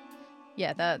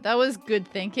 Yeah, that was good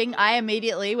thinking. I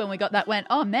immediately, when we got that, went,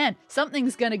 oh man,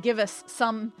 something's going to give us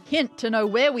some hint to know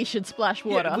where we should splash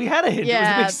water. Yeah, we had a hint. Yeah.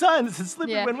 It was a big sign that said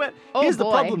 "slippery Yeah. when wet." Oh, Here's the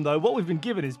boy. problem, though. What we've been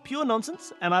given is pure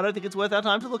nonsense, and I don't think it's worth our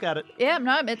time to look at it. Yeah,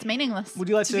 no, it's meaningless. Would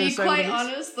you like To to, be say what quite it is?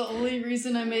 honest, the only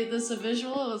reason I made this a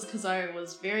visual was because I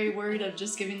was very worried of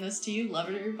just giving this to you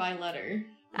letter by letter.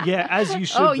 Yeah, as you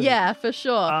should. Oh, be. yeah, for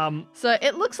sure. So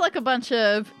it looks like a bunch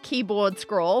of keyboard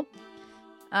scroll.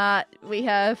 We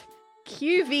have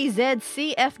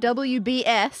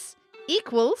QVZCFWBS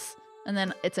equals, and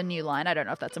then it's a new line, I don't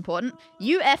know if that's important,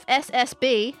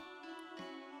 UFSSB,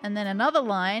 and then another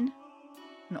line,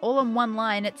 and all in one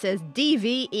line it says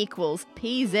DV equals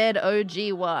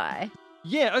PZOGY.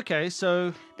 Yeah. Okay.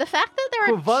 So The fact that there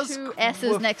are Quavuz- two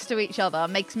S's Quav- next to each other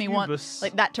makes me want Cubus.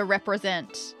 like that to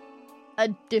represent a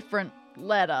different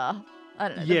letter. I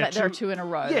don't know. Yeah, the fact there are true. two in a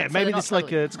row. Yeah, so maybe they're not it's like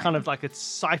totally it's kind of like it's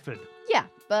ciphered. Yeah,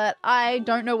 but I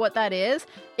don't know what that is.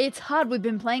 It's hard. We've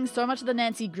been playing so much of the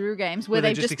Nancy Drew games where Where they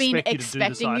they've just just been expect you to do the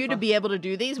expecting you to cipher. be able to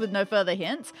do these with no further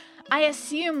hints. I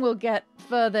assume we'll get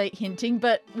further hinting,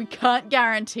 but we can't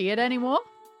guarantee it anymore.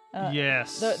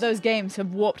 Yes. Those games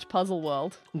have warped Puzzle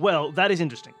World. Well, that is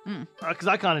interesting Mm. because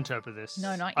I can't interpret this.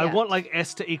 No, not I yet. want like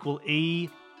S to equal E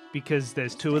because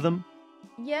there's two of them.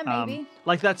 Yeah, maybe.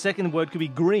 Like that second word could be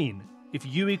green. If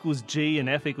U equals G and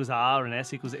F equals R and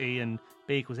S equals E and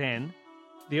B equals N,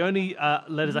 the only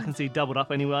letters I can see doubled up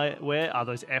anywhere are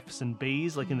those F's and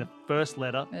B's. Like in the first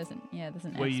letter, There's an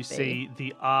where you SB. see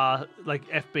the R, like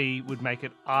FB would make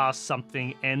it R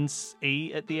something N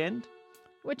E at the end,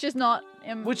 Which is not.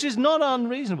 which is not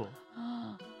unreasonable.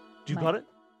 You My- got it?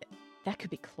 That could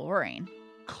be chlorine.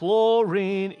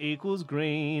 Chlorine equals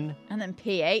green. And then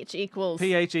pH equals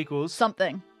pH equals.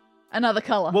 something. Another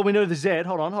color. Well, we know the Z.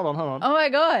 Hold on. Oh my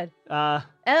god.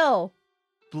 L.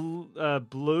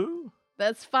 Blue?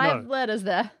 That's 5 No. letters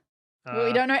there. Well, we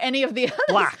Uh, don't know any of the others.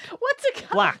 black. What's a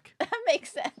color? Black. That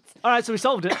makes sense. All right, so we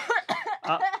solved it.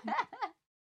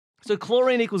 So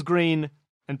chlorine equals green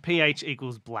and pH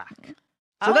equals black.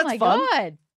 So oh that's my fun.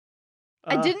 god.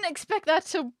 I Uh, didn't expect that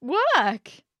to work.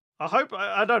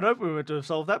 I don't know if we were to have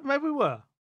solved that, but maybe we were.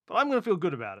 But I'm going to feel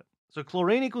good about it. So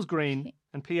chlorine equals green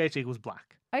and pH equals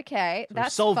black. Okay, So we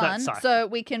that's solved that fun. cipher. So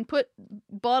we can put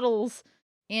bottles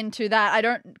into that. I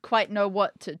don't quite know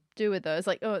what to do with those.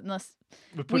 Like, unless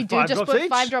We put we do 5 just drops put each.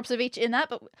 5 drops of each in that,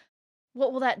 but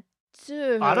what will that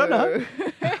do? I don't know.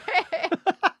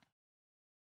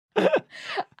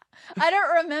 I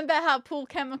don't remember how pool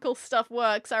chemical stuff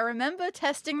works. I remember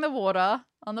testing the water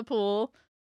on the pool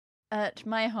at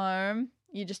my home.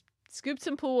 You just scoop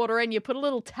some pool water in, you put a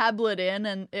little tablet in,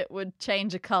 and it would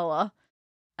change a color.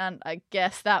 And I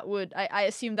guess that would, I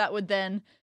assume that would then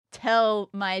tell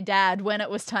my dad when it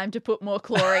was time to put more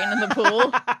chlorine in the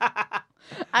pool.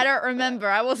 I don't remember.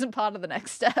 I wasn't part of the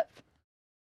next step.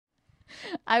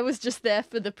 I was just there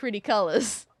for the pretty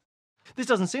colours. This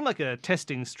doesn't seem like a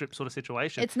testing strip sort of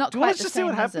situation. It's not Do you want quite us the to see what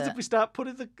same, is happens it? if we start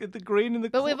putting the green in the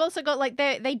But we've also got, like,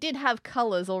 they did have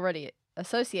colours already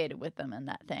associated with them in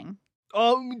that thing.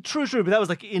 Oh, true, but that was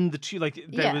like in the tube, like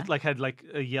they Yeah. was, like had like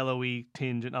a yellowy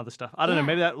tinge and other stuff. I don't know. Yeah.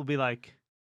 Maybe that will be like.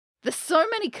 There's so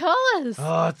many colours.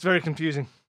 Oh, it's very confusing.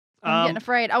 I'm getting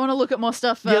afraid. I want to look at more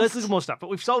stuff first. Yeah, let's look at more stuff. But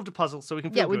we've solved a puzzle, so we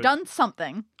can feel Yeah, we've good. done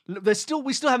something. We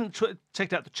still haven't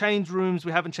checked out the change rooms.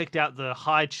 We haven't checked out the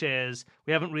high chairs.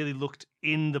 We haven't really looked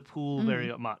in the pool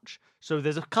very much. So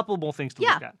there's a couple more things to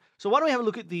look at. So why don't we have a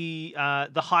look at the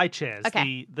high chairs,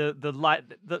 Okay. the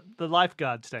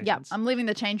lifeguard stations? Yeah, I'm leaving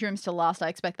the change rooms till last. I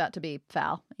expect that to be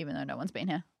foul, even though no one's been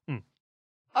here.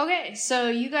 Okay, so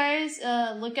you guys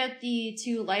look at the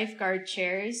 2 lifeguard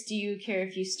chairs. Do you care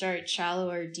if you start shallow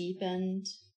or deep end?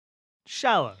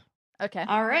 Shallow. Okay.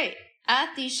 All right.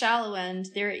 At the shallow end,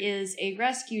 there is a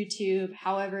rescue tube.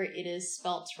 However, it is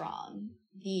spelt wrong.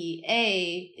 The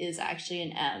A is actually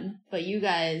an M, but you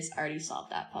guys already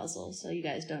solved that puzzle, so you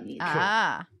guys don't need it.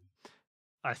 Ah.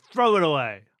 I throw it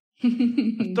away.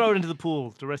 Throw it into the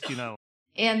pool to rescue Noah.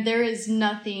 And there is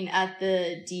nothing at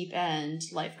the deep end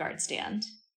lifeguard stand.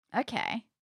 Okay.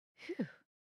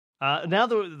 Now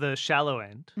the shallow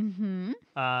end. Mm-hmm.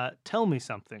 Tell me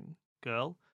something,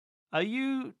 girl. Are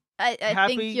you I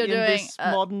happy think you're in doing this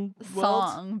a modern world?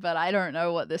 song, but I don't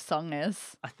know what this song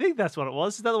is. I think that's what it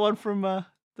was. Is that the one from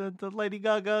the Lady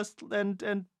Gaga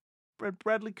and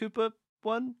Bradley Cooper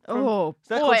one? Oh, Is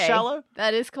that boy. called Shallow?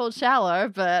 That is called Shallow,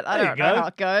 but I There you don't know go. how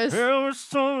it goes. There was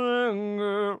something,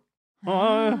 girl,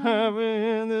 I have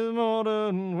in this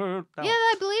modern world. That Yeah, one.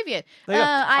 I believe you. There you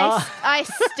go. I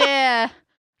stare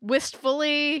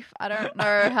wistfully. I don't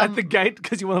know how. At the gate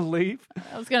because you want to leave.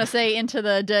 I was going to say into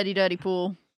the dirty, dirty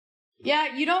pool.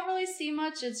 Yeah, you don't really see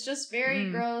much. It's just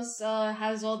very gross.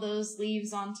 Has all those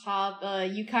leaves on top.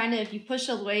 You kind of, if you push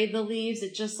away the leaves,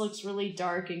 it just looks really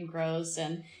dark and gross.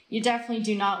 And you definitely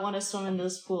do not want to swim in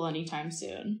this pool anytime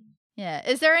soon. Yeah.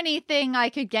 Is there anything I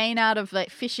could gain out of like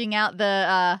fishing out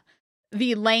the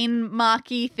lane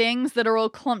marquee things that are all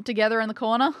clumped together in the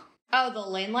corner? Oh, the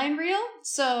lane line reel?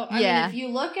 So, I Yeah. mean, if you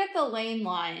look at the lane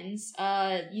lines,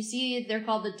 you see they're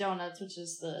called the donuts, which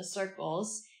is the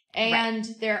circles. And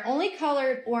they're only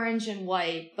colored orange and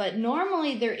white, but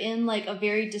normally they're in like a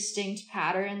very distinct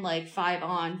pattern, like 5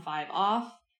 on, 5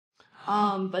 off.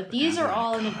 But these are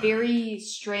all in a very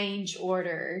strange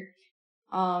order.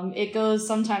 It goes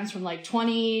sometimes from like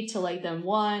 20 to like then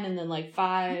 1 and then like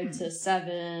 5 to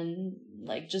 7,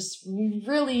 like just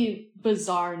really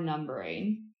bizarre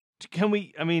numbering. Can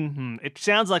we? I mean, it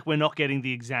sounds like we're not getting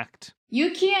the exact.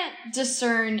 You can't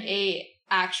discern a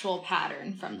actual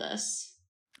pattern from this.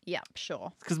 Yeah,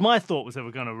 sure. Because my thought was that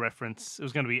we're going to reference. It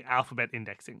was going to be alphabet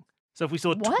indexing. So if we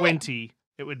saw What? 20,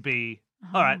 it would be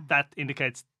all right. That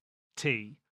indicates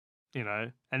T,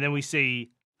 and then we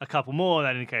see a couple more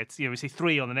that indicates. We see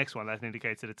 3 on the next one that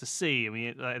indicates that it's a C, and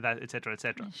we that et cetera, et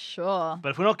cetera. Sure. But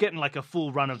if we're not getting like a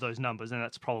full run of those numbers, then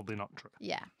that's probably not true.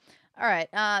 Yeah. All right.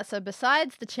 So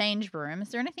besides the change room, is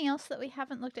there anything else that we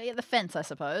haven't looked at yet? The fence, I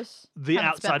suppose. The Haven't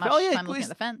outside. spent much Oh yeah, time looking at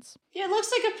the fence. Yeah, it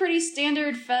looks like a pretty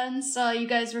standard fence. You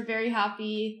guys were very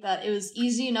happy that it was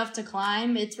easy enough to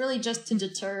climb. It's really just to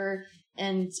deter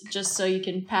and just so you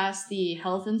can pass the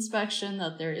health inspection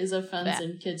that there is a fence Yeah.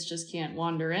 and kids just can't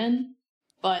wander in.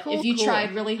 But Cool, if you cool.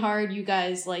 tried really hard, you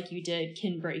guys, like you did,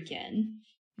 can break in.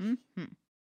 Mm-hmm.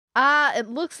 It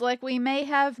looks like we may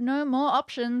have no more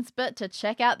options but to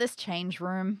check out this change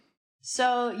room.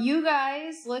 So you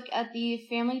guys look at the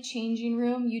family changing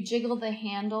room, you jiggle the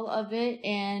handle of it,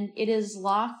 and it is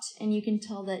locked, and you can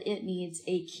tell that it needs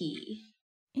a key.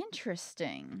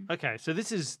 Interesting. Okay, so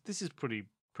this is pretty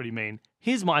mean.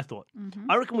 Here's my thought. Mm-hmm.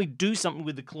 I reckon we do something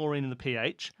with the chlorine and the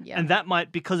pH, Yeah. and that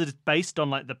might, because it's based on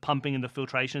like the pumping and the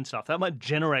filtration and stuff, that might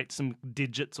generate some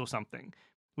digits or something,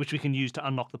 which we can use to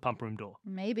unlock the pump room door.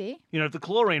 Maybe. If the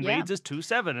chlorine Yeah. reads as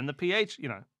 2.7 and the pH,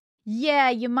 Yeah,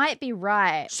 you might be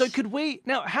right. So could we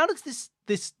now? How does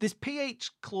this pH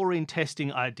chlorine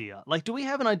testing idea? Like, do we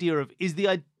have an idea of is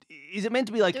it meant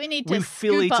to be like do we need to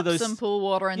fill scoop each up of those? some pool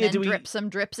water and Yeah, then do we- drip some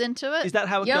drips into it? Is that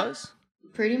how it Yep. goes?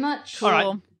 Pretty much. cool? All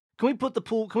right. Can we put the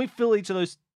pool? Can we fill each of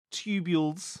those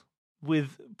tubules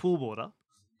with pool water?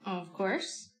 Of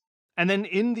course. And then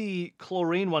in the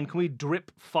chlorine one, can we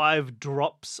drip 5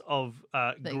 drops of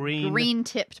The green?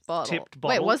 tipped bottle. tipped Wait,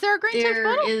 bottle? was there a green tipped There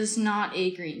bottle? is not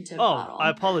a green tip Oh, bottle. I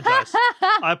apologize.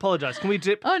 I apologize. Can we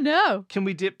dip? Oh no. Can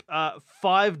we dip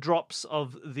 5 drops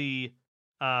of the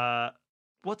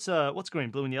what's green,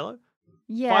 blue and yellow?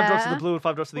 Yeah. 5 drops of the blue and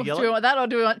 5 drops of the Well, yellow. do we want that or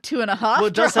do we want 2.5 Well,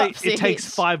 it does say drops it takes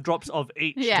each? 5 drops of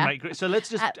each Yeah. to make green. So let's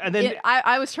just and then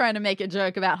I was trying to make a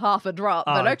joke about half a drop,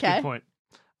 but oh, okay. Good point.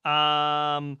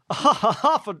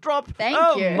 Half a drop. Thank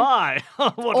oh you. my!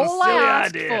 What All a silly I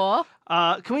asked idea. for.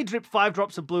 Can we drip 5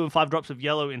 drops of blue and 5 drops of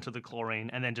yellow into the chlorine,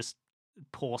 and then just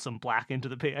pour some black into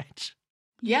the pH?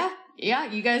 Yeah,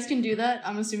 you guys can do that.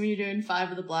 I'm assuming you're doing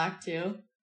 5 of the black too.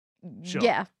 Sure.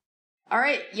 Yeah. All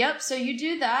right, yep, so you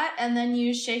do that, and then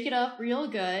you shake it up real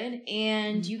good,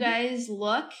 and you guys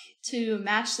look to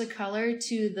match the color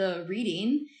to the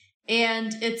reading,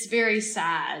 and it's very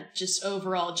sad, just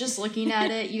overall, just looking at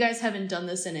it. You guys haven't done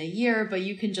this in a year, but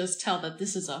you can just tell that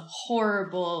this is a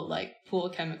horrible, pool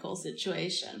chemical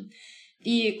situation.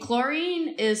 The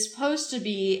chlorine is supposed to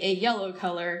be a yellow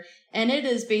color, and it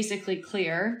is basically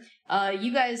clear.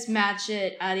 You guys match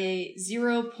it at a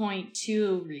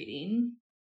 0.2 reading.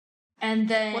 And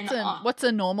then What's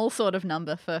a normal sort of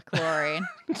number for chlorine?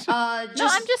 no, I'm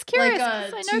just curious. like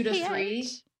 'cause I 2 know to pH.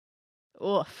 3.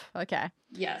 Oof. Okay.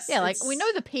 Yes. Yeah, we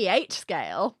know the pH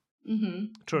scale,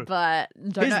 True. but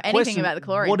don't Here's know the anything question, about the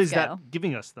chlorine What is scale. that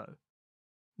giving us, though?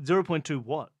 0.2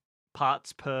 what?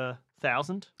 Parts per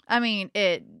 1,000? I mean,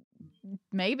 it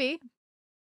maybe.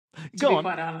 To Go be on.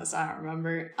 quite honest, I don't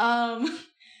remember.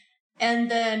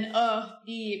 And then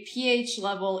the pH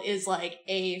level is like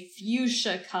a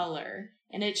fuchsia color,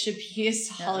 and it should be a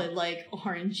solid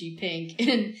orangey pink.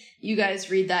 And you guys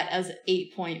read that as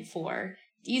 8.4.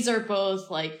 These are both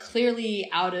clearly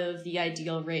out of the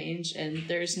ideal range, and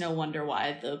there's no wonder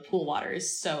why the pool water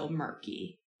is so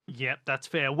murky. Yep, that's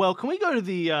fair. Well, can we go to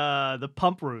the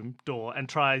pump room door and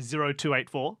try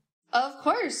 0284? Of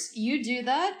course, you do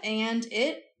that, and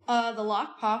the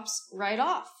lock pops right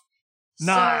off.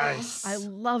 Nice. I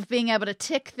love being able to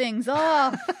tick things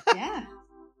off. Yeah.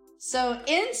 So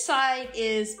inside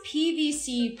is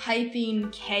PVC piping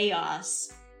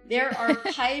chaos. There are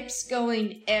pipes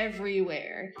going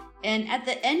everywhere. And at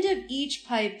the end of each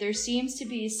pipe, there seems to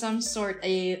be some sort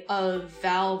of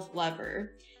valve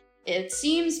lever. It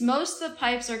seems most of the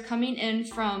pipes are coming in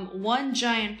from one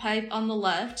giant pipe on the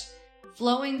left,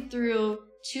 flowing through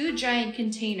 2 giant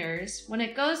containers. When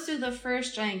it goes through the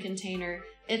first giant container,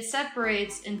 it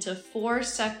separates into 4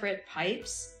 separate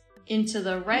pipes into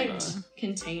the right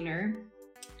container,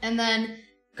 and then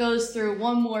goes through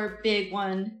one more big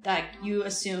one that you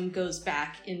assume goes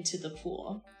back into the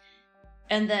pool.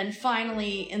 And then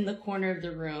finally, in the corner of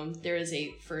the room, there is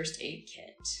a first aid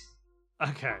kit.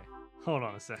 Okay, hold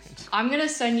on a second. I'm gonna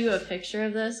send you a picture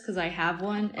of this because I have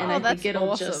one, and I that's think it'll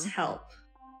awesome. just help.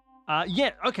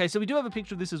 Okay, so we do have a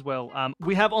picture of this as well.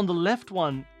 We have on the left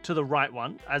one to the right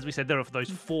one, as we said, there are those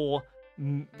 4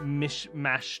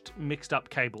 mixed up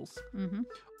cables. Mm-hmm.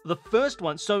 The first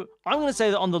one, so I'm going to say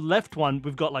that on the left one,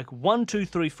 we've got 1, 2,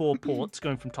 3, 4 ports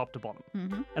going from top to bottom.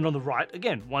 Mm-hmm. And on the right,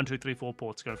 again, 1, 2, 3, 4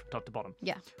 ports going from top to bottom.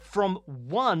 Yeah. From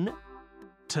 1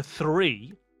 to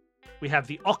 3, we have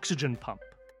the oxygen pump,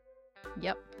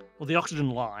 Yep. or the oxygen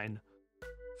line.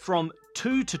 From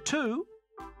 2 to 2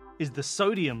 is the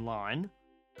sodium line.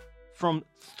 From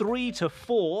 3 to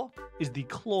 4 is the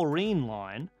chlorine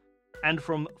line. And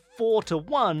from 4 to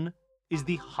 1 is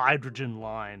the hydrogen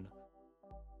line.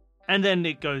 And then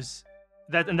it goes,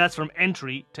 and that's from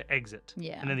entry to exit.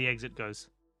 Yeah. And then the exit goes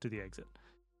to the exit.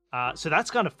 So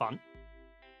that's kind of fun.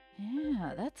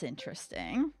 Yeah, that's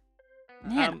interesting.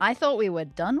 Man, Um, I thought we were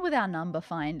done with our number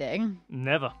finding.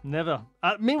 Never.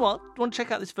 Meanwhile, do you want to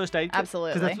check out this first aid kit?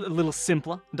 Absolutely. Because that's a little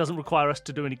simpler. It doesn't require us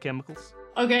to do any chemicals.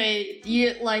 Okay,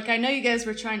 I know you guys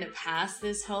were trying to pass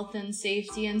this health and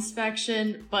safety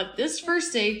inspection, but this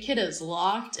first aid kit is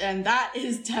locked, and that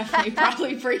is definitely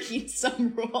probably breaking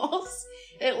some rules.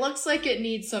 It looks like it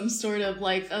needs some sort of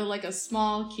a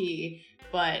small key,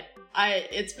 but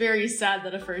it's very sad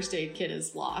that a first aid kit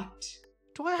is locked.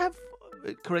 Do I have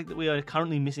it correct that we are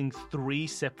currently missing 3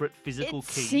 separate physical It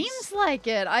keys? seems like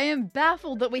it. I am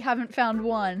baffled that we haven't found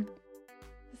one.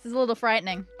 This is a little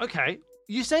frightening. Okay.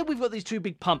 You say we've got these 2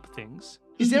 big pump things.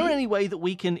 Is there any way that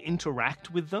we can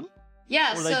interact with them?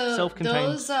 Yeah, Or are they so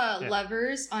self-contained? those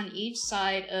levers on each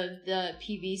side of the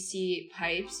PVC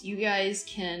pipes, you guys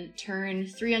can turn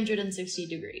 360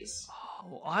 degrees.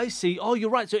 Oh, I see. Oh, you're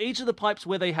right. So each of the pipes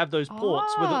where they have those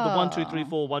ports, where the 1, 2, 3,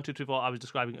 4, 1, 2, 3, 4 I was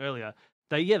describing earlier,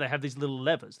 they have these little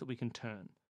levers that we can turn.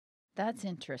 That's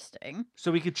interesting.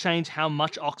 So we could change how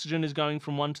much oxygen is going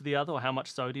from one to the other, or how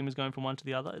much sodium is going from one to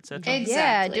the other, etc.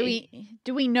 Exactly. Yeah,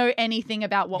 do we know anything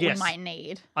about what Yes. we might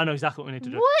need? I know exactly what we need to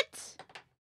do. What?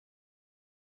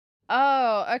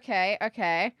 Oh, okay.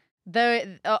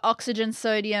 Though oxygen,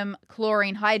 sodium,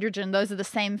 chlorine, hydrogen, those are the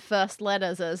same first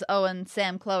letters as Owen,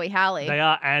 Sam, Chloe, Hallie. They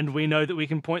are, and we know that we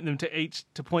can point them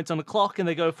to points on a clock, and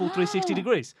they go a full 360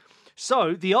 degrees.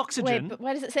 So the oxygen... Wait, but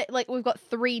why does it say, like, we've got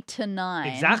 3 to 9?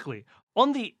 Exactly.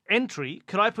 On the entry,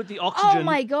 could I put the oxygen... Oh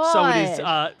my God. So it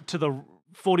is to the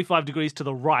 45 degrees to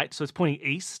the right, so it's pointing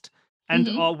east.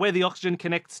 And where the oxygen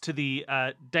connects to the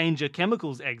danger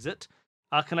chemicals exit,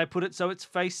 can I put it so it's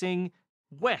facing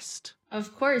west?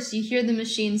 Of course, you hear the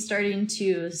machine starting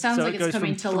to... Sounds So like it it's goes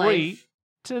coming from to 3 life.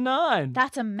 to 9.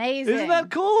 That's amazing. Isn't that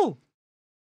cool?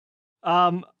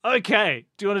 Okay.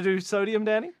 Do you want to do sodium,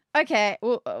 Danny? Okay,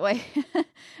 well, wait.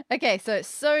 Okay, so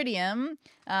sodium,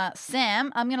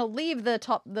 Sam, I'm going to leave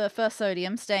the first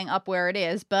sodium staying up where it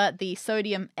is, but the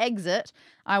sodium exit,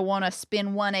 I want to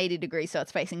spin 180 degrees so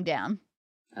it's facing down.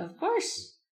 Of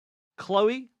course.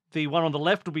 Chloe, the one on the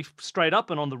left will be straight up,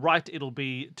 and on the right it'll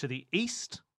be to the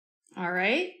east. All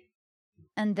right.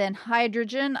 And then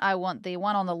hydrogen, I want the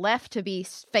one on the left to be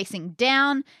facing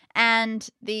down and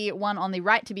the one on the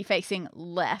right to be facing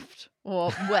left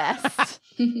or west.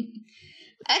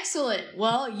 Excellent.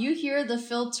 Well, you hear the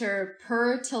filter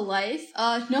purr to life.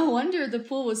 No wonder the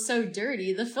pool was so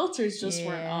dirty. The filters just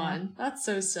weren't on. That's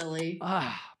so silly.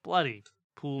 Bloody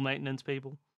pool maintenance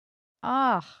people.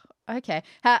 Okay.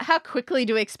 How quickly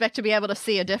do we expect to be able to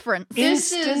see a difference?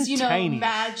 This is, Instantaneous.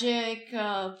 magic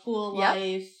pool Yep.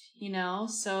 life,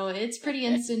 so it's pretty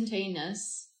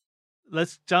instantaneous.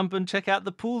 Let's jump and check out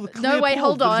the pool. The No, clear wait, pool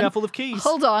hold that is on. now full of keys.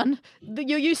 Hold on.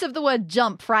 Your use of the word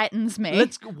jump frightens me.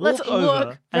 Let's walk over look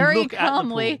and very look at the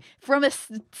calmly pool. from a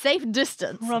safe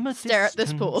distance. From a Stare at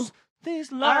this pool. distance,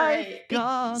 These All right.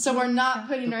 lifeguards So we're look not at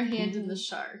putting the our hand in pool. the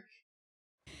shark.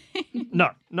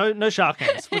 No shark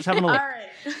hands. We're just having a All look. right.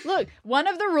 Look, one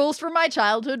of the rules from my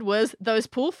childhood was those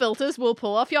pool filters will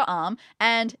pull off your arm,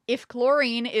 and if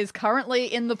chlorine is currently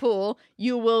in the pool,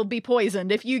 you will be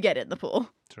poisoned if you get in the pool.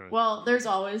 True. Well, there's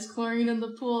always chlorine in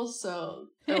the pool, so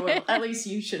at least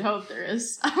you should hope there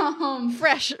is.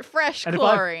 Fresh and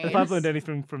chlorine. if I've learned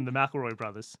anything from the McElroy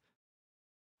brothers,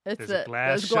 It's there's a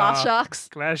glass those glass shark. sharks.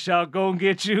 glass shark go and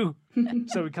get you.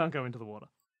 So we can't go into the water.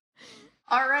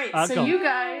 All right, go so on. you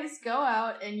guys go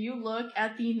out and you look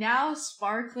at the now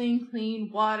sparkling clean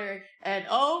water, and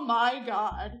oh my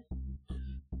god,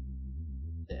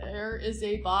 there is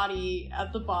a body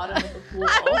at the bottom of the pool.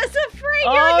 I was afraid you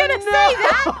were going to say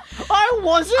that. I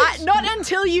wasn't. Not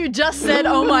until you just said,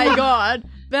 oh my god.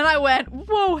 Then I went,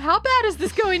 whoa, how bad is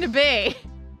this going to be?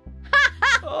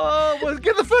 Oh, well,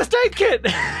 get the first aid kit.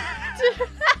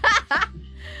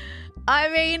 I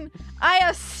mean, I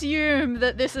assume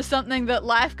that this is something that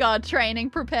lifeguard training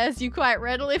prepares you quite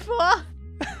readily for.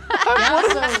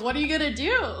 Yeah, so what are you gonna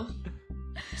do?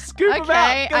 Scoop 'em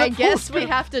Okay, out. Get a I pool guess we scoop.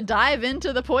 have to dive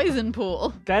into the poison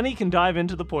pool. Danny can dive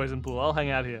into the poison pool. I'll hang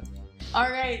out here. All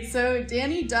right, so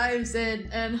Danny dives in,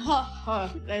 and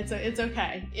it's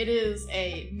okay. It is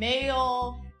a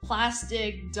male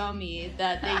plastic dummy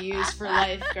that they use for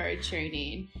lifeguard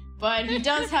training. But he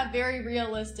does have very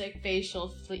realistic facial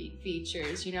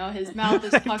features. His mouth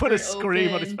is puckered Put a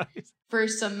scream on his open face. for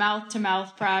some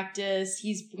mouth-to-mouth practice.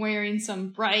 He's wearing some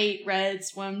bright red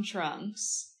swim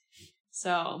trunks.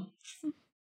 So,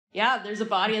 yeah, there's a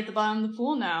body at the bottom of the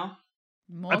pool now.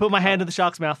 I put my hand in the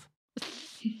shark's mouth.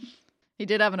 He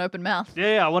did have an open mouth.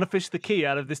 Yeah, I want to fish the key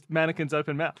out of this mannequin's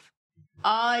open mouth.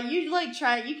 You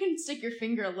try. You can stick your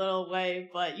finger a little way,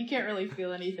 but you can't really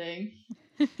feel anything.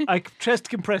 I chest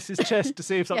compress his chest to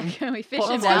see if Yeah, something. can we fish Well,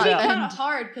 him It's Flies out? actually out. kind of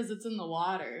hard because it's in the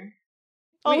water.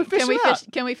 Oh, we fish him out.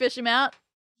 Can we fish him out?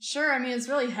 Sure, I mean it's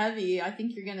really heavy. I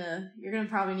think you're gonna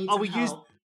probably need Oh, some we help. used-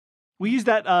 We use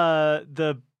that.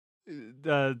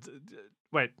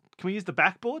 Wait, can we use the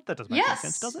backboard? That doesn't make any Yes.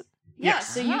 sense, does it? Yeah,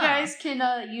 Yes. so you Ah. guys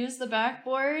can use the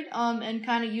backboard and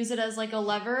kind of use it as like a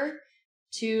lever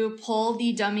to pull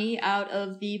the dummy out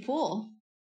of the pool.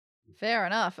 Fair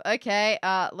enough. Okay,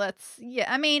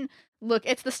 I mean, look,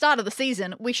 it's the start of the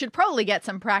season. We should probably get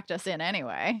some practice in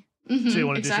anyway. Mhm, So you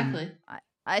wanna do some- exactly.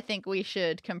 I think we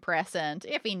should compress and,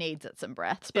 if he needs it, some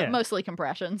breaths, but Yeah. mostly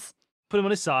compressions. Put him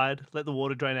on his side. Let the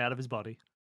water drain out of his body.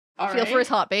 All Feel for his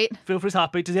heartbeat. Feel for his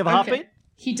heartbeat. Does he have a Okay. heartbeat?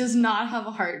 He does not have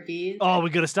a heartbeat. Oh,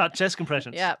 we got to start chest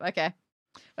compressions. Yeah, okay.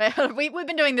 We've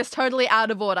been doing this totally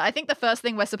out of order. I think the first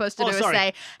thing we're supposed to Oh, do sorry. is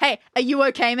say, hey, are you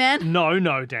okay, man?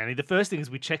 No, Danny. The first thing is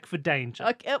we check for danger.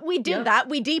 Okay, we did Yep. that.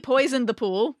 We depoisoned the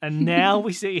pool. And now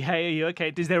we see, hey, are you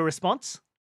okay? Is there a response?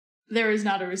 There is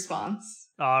not a response.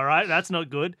 All right, that's not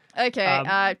good.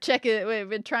 Okay, check it.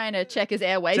 We're trying to check his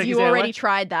airways. Check You his already airway?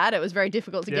 tried that. It was very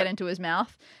difficult to Yep. get into his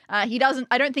mouth. He doesn't.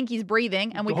 I don't think he's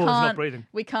breathing, and we Oh, he's not can't. breathing.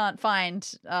 We can't find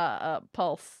a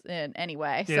pulse in any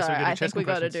way. Yeah, so we go to I think chest we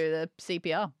got to compressions. do the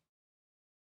CPR.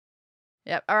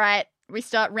 Yep. All right. We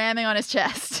start ramming on his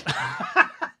chest.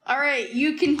 All right,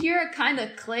 you can hear a kind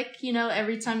of click,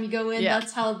 every time you go in. Yeah.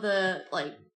 That's how the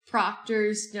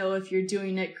proctors know if you're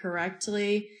doing it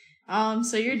correctly.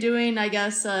 So you're doing, I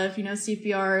guess, if you know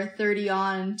CPR, 30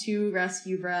 on, 2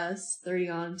 rescue breaths, 30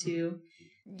 on, 2.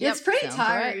 Yep, It's pretty sounds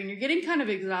tiring. right. You're getting kind of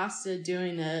exhausted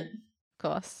doing it. Of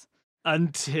course.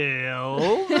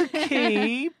 Until the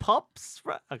key pops.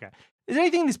 Okay. Is there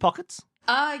anything in his pockets?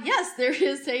 Yes, there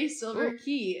is a silver Ooh.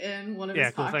 key in one of Yeah,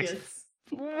 his cool, thanks. pockets.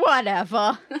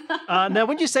 Whatever. Now,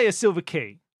 when you say a silver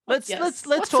key, let's Yes. let's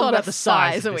What talk sort about of the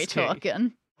size are of we this key.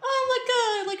 talking?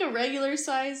 Like a regular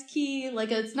size key.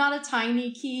 It's not a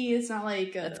tiny key. It's not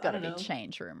like It's I got to don't be know,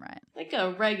 change room, right? like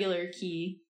a regular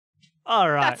key. All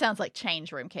right. That sounds like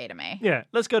change room key to me. Yeah,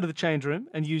 let's go to the change room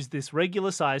and use this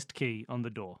regular-sized key on the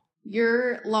door.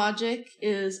 Your logic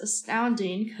is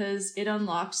astounding because it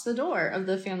unlocks the door of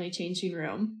the family changing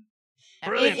room.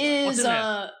 Brilliant. It What's is in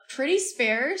there? pretty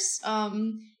sparse.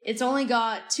 It's only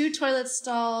got 2 toilet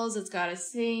stalls. It's got a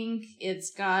sink.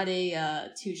 It's got a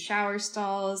 2 shower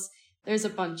stalls. There's a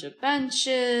bunch of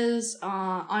benches.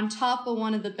 On top of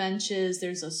one of the benches,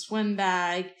 there's a swim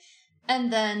bag,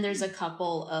 and then there's a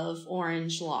couple of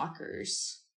orange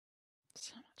lockers.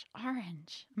 So much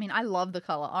orange. I mean, I love the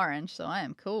color orange, so I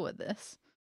am cool with this.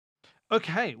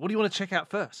 Okay, what do you want to check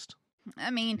out first? I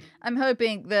mean, I'm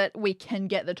hoping that we can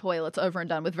get the toilets over and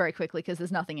done with very quickly because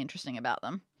there's nothing interesting about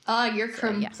them. You're So,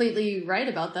 yeah. completely right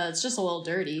about that. It's just a little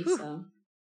dirty. Whew. So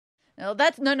No,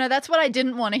 that's what I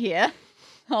didn't want to hear.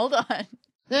 Hold on.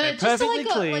 They're just perfectly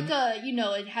clean.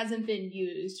 it hasn't been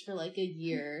used for a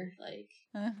year.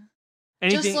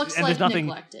 Anything? Just looks and like there's nothing.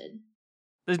 neglected.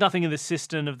 There's nothing in the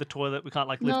cistern of the toilet. We can't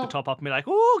lift No. the top up and be like,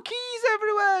 "Oh, keys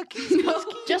everywhere! Keys, No. keys,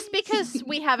 keys." Just because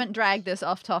we haven't dragged this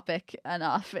off topic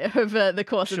enough over the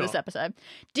course of this Sure. episode,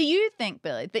 do you think,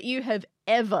 Billy, that you have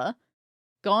ever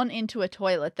gone into a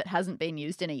toilet that hasn't been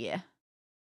used in a year?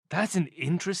 That's an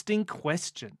interesting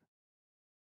question.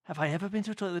 Have I ever been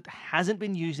to a toilet that hasn't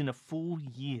been used in a full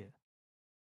year?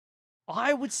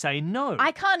 I would say no.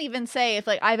 I can't even say if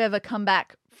I've ever come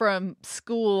back from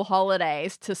school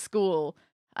holidays to school,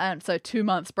 and so 2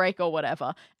 months break or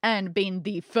whatever, and been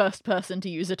the first person to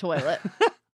use a toilet.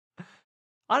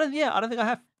 I don't think I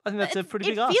have. I think that's a pretty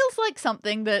big It ask. feels like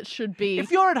something that should be.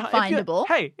 If you're at findable.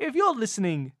 if you're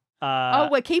listening, Oh,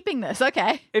 we're keeping this.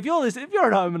 Okay. if you're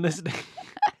at home and listening,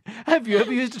 have you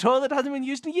ever used a toilet that hasn't been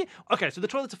used in a year? Okay, so the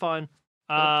toilets are fine.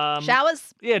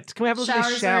 Showers? Yeah, can we have a look at the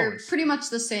Showers are showers? pretty much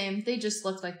the same. They just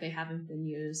look like they haven't been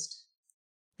used.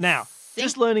 Now, Sink-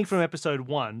 just learning from episode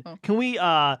 1, Oh. can we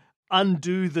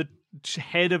undo the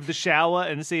head of the shower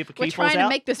and see if a key We're falls trying to out?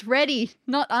 make this ready,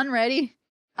 not unready.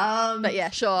 But yeah,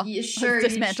 sure. Yeah, sure.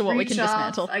 Let's dismantle you what we can reach off,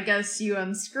 dismantle. I guess you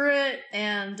unscrew it,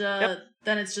 and Yep.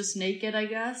 then it's just naked, I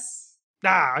guess.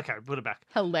 Okay, put it back.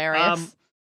 Hilarious.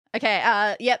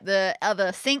 Okay, yep, the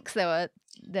other sinks, there were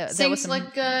Sinks some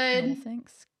look normal good.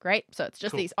 sinks. Great. So it's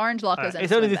just Cool. these orange lockers and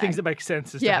It's a only swim the things that bag. make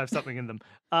sense is Yep. to have something in them.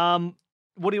 Do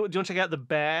you want to check out the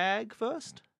bag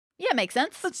first? Yeah, makes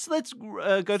sense. Let's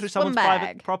go through Swim someone's bag.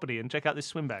 private property and check out this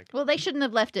swim bag. Well, they shouldn't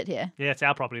have left it here. Yeah, it's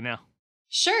our property now.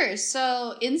 Sure.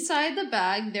 So inside the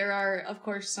bag, there are, of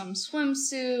course, some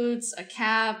swimsuits, a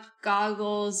cap,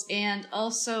 goggles, and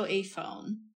also a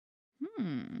phone.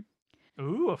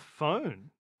 Ooh, a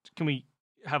phone. Can we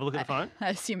have a look at the phone? I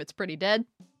assume it's pretty dead.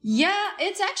 Yeah,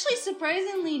 it's actually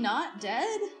surprisingly not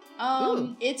dead.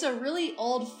 Ooh. It's a really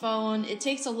old phone. It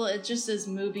takes a little, it just is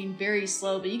moving very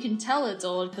slow, but you can tell it's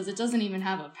old because it doesn't even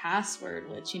have a password,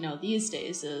 which, these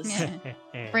days is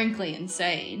Yeah. frankly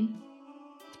insane.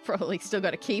 Probably still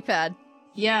got a keypad.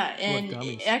 Yeah, and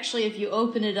dummies. actually, if you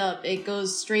open it up, it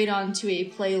goes straight onto a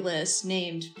playlist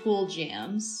named Pool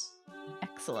Jams.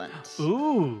 Excellent.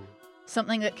 Ooh.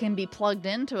 Something that can be plugged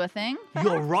into a thing. You're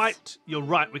perhaps? right. You're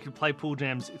right. We can play Pool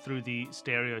Jams through the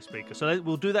stereo speaker. So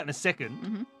we'll do that in a second.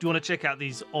 Mhm. Do you want to check out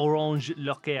these orange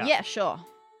lockers? Yeah, sure.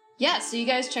 Yeah, so you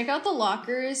guys check out the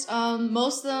lockers.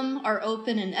 Most of them are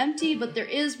open and empty, but there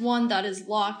is one that is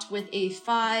locked with a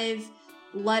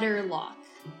 5-letter lock.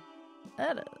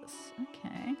 That is.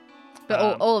 Okay. But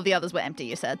Um, all of the others were empty,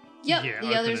 you said. Yep, Yeah, the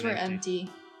open others and were empty.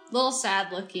 empty. Little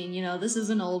sad looking, this is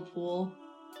an old pool.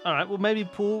 All right. Well, maybe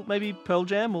Pearl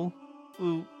Jam will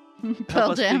help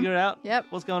Pearl us Jam. figure out Yep.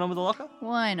 what's going on with the locker.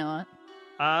 Why not?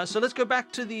 So let's go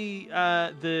back to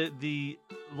the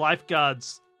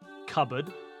lifeguard's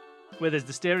cupboard. where there's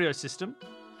the stereo system,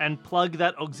 and plug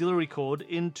that auxiliary cord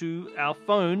into our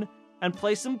phone and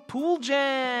play some pool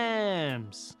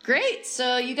jams. Great.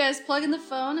 So you guys plug in the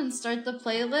phone and start the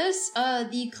playlist.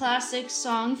 The classic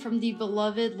song from the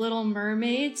beloved Little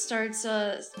Mermaid starts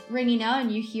ringing out,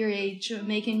 and you hear a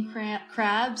Jamaican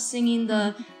crab singing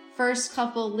the first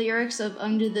couple lyrics of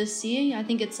Under the Sea. I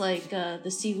think it's like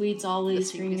the seaweed's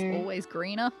always greener. Always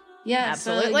greener. Yeah,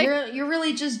 Absolutely. so you're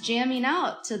really just jamming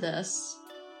out to this.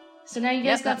 So now you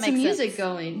guys got some music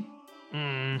going.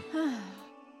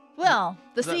 Well,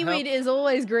 the Does that seaweed help? is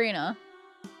always greener.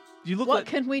 You look What like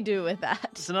can we do with that?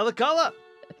 it's another color.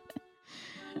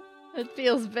 It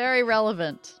feels very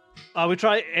relevant. We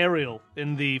try Ariel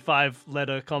in the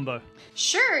 5-letter combo.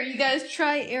 Sure, you guys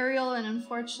try Ariel, and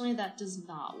unfortunately that does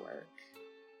not work.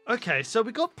 Okay, so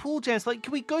we got pool jams. Like,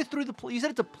 can we go through you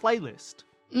said it's a playlist.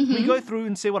 Mm-hmm. Can we go through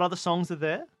and see what other songs are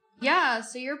there? Yeah,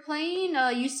 so you're playing,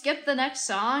 you skip the next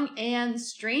song, and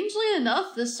strangely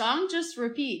enough, the song just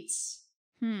repeats.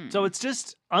 So it's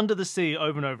just Under the Sea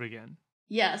over and over again.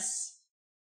 Yes.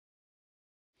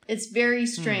 It's very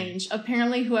strange.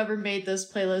 Apparently whoever made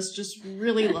this playlist just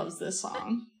really loves this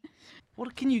song.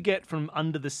 What can you get from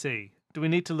Under the Sea? Do we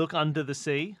need to look under the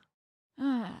sea?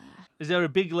 Is there a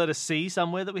big letter C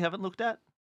somewhere that we haven't looked at?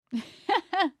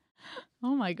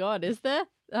 Oh my god, is there?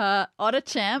 Otter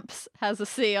Champs has a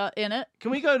C in it.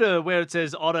 Can we go to where it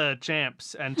says Otter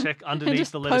Champs and check And underneath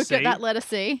just the letter poke C? at that letter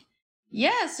C.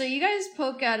 Yeah, so you guys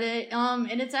poke at it,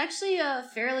 and it's actually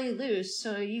fairly loose,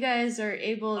 so you guys are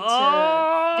able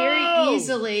to very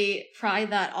easily pry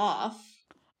that off.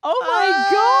 Oh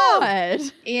my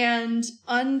god! And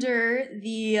under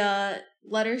the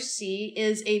letter C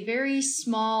is a very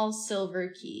small silver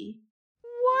key.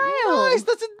 Wild! Nice,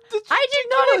 that's I did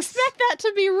not ridiculous. expect that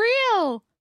to be real.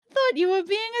 Thought you were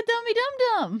being a dummy dum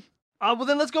dum. Well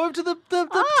then let's go over to the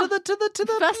to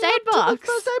the First aid box.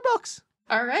 First aid box.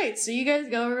 All right, so you guys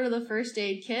go over to the first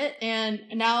aid kit, and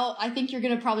now I think you're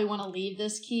gonna probably want to leave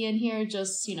this key in here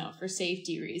just, for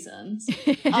safety reasons.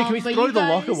 Yeah, can we But throw you the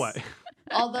lock guys- away?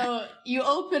 Although you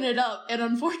open it up, and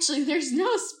unfortunately, there's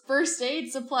no first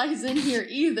aid supplies in here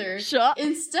either. Sure.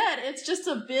 Instead, it's just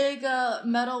a big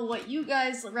metal, what you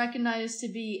guys recognize to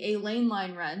be a lane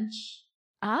line wrench.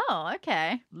 Oh,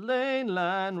 okay. Lane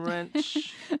line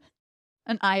wrench.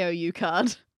 An IOU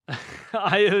card.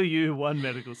 I owe you 1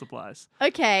 medical supplies.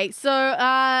 Okay, so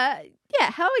yeah,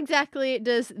 how exactly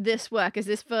does this work? Is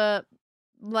this for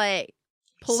like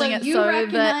pulling it you so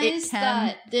recognize that it can?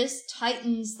 that this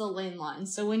tightens the lane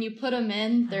lines. So when you put them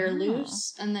in, they're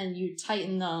loose, and then you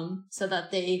tighten them so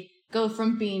that they go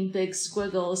from being big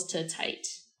squiggles to tight.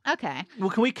 Okay,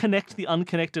 Well, can we connect the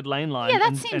unconnected lane line Yeah, that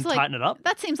and seems like- tighten it up?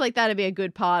 that seems like that'd be a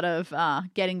good part of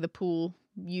getting the pool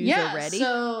user ready.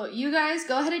 So you guys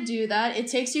go ahead and do that. It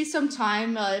takes you some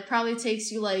time. It probably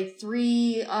takes you like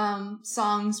 3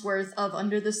 songs worth of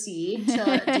Under the Sea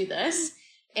to do this.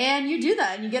 And you do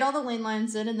that, and you get all the lane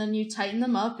lines in, and then you tighten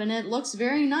them up, and it looks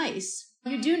very nice.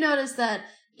 You do notice that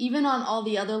even on all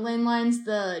the other lane lines,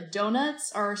 the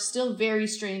donuts are still very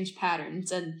strange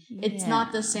patterns, and it's not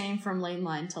Yeah. the same from lane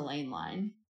line to lane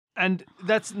line. And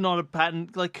that's not a pattern.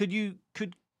 Like, could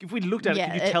if we looked at it,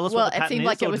 could you tell us well, what the it pattern seemed is?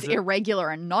 like it or was does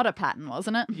irregular and not a pattern,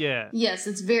 wasn't it? Yeah. Yes,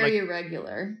 it's very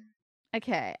irregular.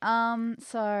 Okay.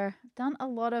 So done a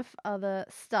lot of other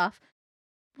stuff.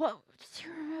 What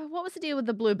was the deal with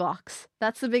the blue box?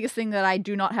 That's the biggest thing that I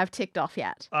do not have ticked off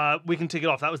yet. We can tick it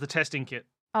off. That was the testing kit.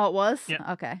 Oh, it was?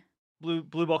 Yeah. Okay.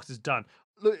 Blue box is done.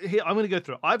 Look, here, I'm going to go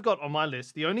through. I've got on my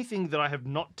list, the only thing that I have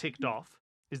not ticked off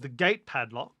is the gate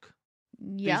padlock,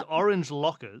 Yep. these orange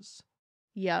lockers,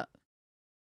 Yep.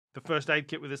 the first aid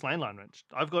kit with this lane line wrench.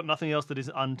 I've got nothing else that is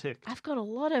unticked. I've got a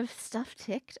lot of stuff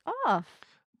ticked off.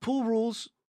 Pool rules,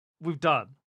 we've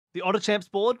done. The Otter Champs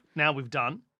board, now we've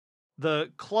done.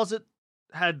 The closet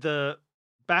had the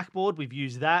backboard, we've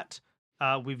used that.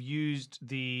 We've used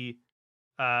the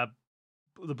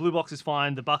blue box is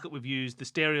fine. The bucket we've used. The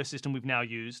stereo system we've now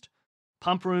used.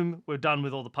 Pump room, we're done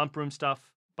with all the pump room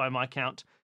stuff by my count.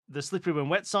 The slippery when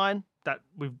wet sign, that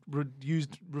we've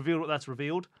revealed what that's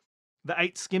revealed. The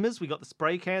 8 skimmers, we got the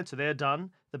spray can, so they're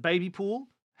done. The baby pool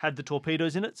had the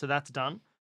torpedoes in it, so that's done.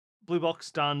 Blue box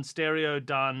done. Stereo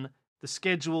done. The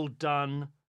schedule done.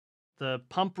 The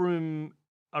pump room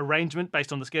arrangement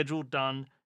based on the schedule done.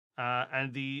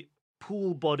 And the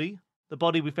pool body, the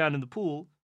body we found in the pool,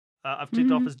 I've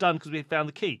ticked off as done because we found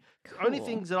the key. The only Cool.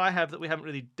 things that I have that we haven't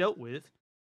really dealt with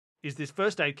is this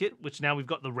first aid kit, which now we've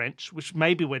got the wrench, which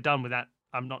maybe we're done with that.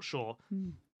 I'm not sure.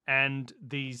 And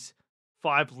these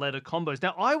 5-letter combos.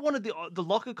 Now, I wanted the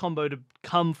locker combo to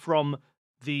come from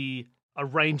the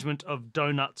arrangement of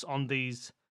donuts on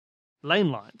these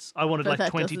lane lines. I wanted But like that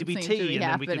 20 to doesn't be seem T, to be and then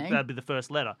happening. that'd be the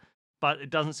first letter. But it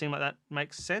doesn't seem like that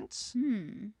makes sense.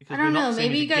 Because I don't we're not know.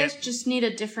 seeming Maybe to you guys get- just need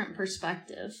a different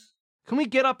perspective. Can we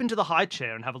get up into the high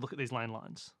chair and have a look at these lane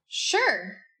lines?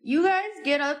 Sure. You guys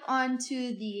get up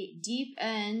onto the deep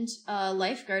end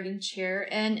lifeguarding chair,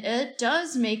 and it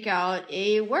does make out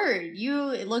a word.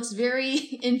 It looks very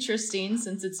interesting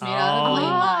since it's made out of lane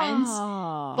lines.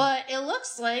 Oh. But it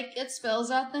looks like it spells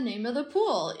out the name of the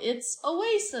pool. It's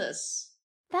Oasis.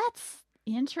 That's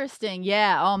interesting.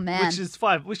 Yeah. Oh man. Which is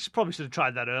fine. We probably should have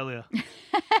tried that earlier.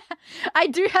 I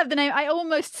do have the name. I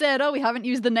almost said, "Oh, we haven't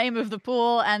used the name of the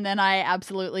pool," and then I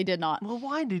absolutely did not. Well,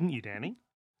 why didn't you, Danny?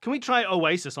 Can we try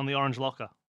Oasis on the orange locker?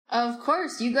 Of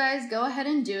course, you guys go ahead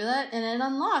and do that, and it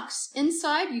unlocks.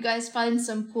 Inside, you guys find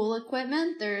some pool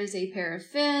equipment. There is a pair of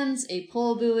fins, a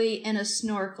pull buoy, and a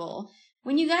snorkel.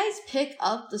 When you guys pick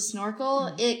up the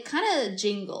snorkel, it kind of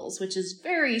jingles, which is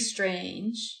very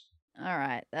strange. All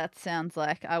right, that sounds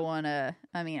like I want to.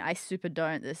 I mean, I super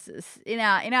don't. This is in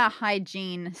our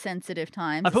hygiene sensitive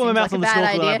times. I it put my seems mouth like on a the bad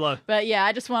snorkel and I idea, blow. But yeah,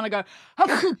 I just want to go.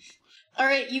 All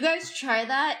right, you guys try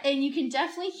that, and you can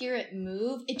definitely hear it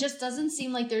move. It just doesn't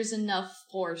seem like there's enough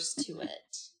force to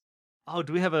it. Oh,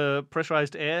 do we have a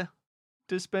pressurized air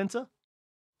dispenser?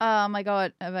 Oh my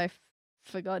god, have I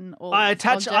forgotten all? I its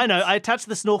attach objects?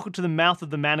 the snorkel to the mouth of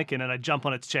the mannequin and I jump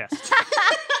on its chest.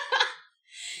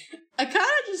 I kind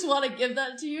of just want to give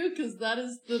that to you because that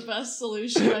is the best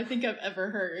solution I think I've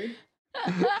ever heard.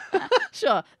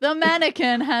 Sure, the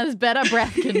mannequin has better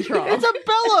breath control. It's a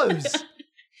bellows.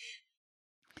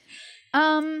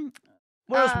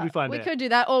 Where else would we find We air? could do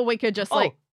that, or we could just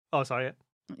like oh, sorry. Yeah,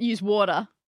 use water,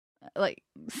 like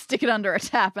stick it under a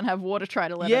tap and have water try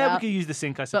to let it yeah, we out. could use the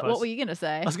sink, I suppose. But what were you gonna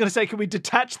say? I was going to say, can we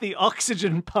detach the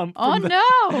oxygen pump? Oh from the...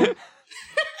 no!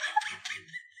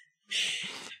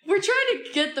 We're trying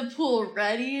to get the pool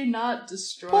ready, not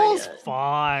destroy Pool's it.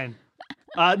 fine.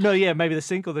 No, yeah, maybe the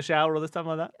sink or the shower or something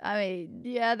like that. I mean,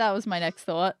 yeah, that was my next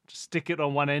thought. Just stick it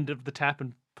on one end of the tap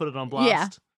and put it on blast. Yeah.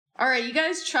 All right, you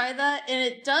guys try that, and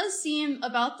it does seem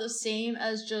about the same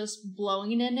as just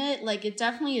blowing in it. Like, it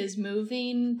definitely is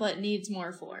moving, but needs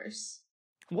more force.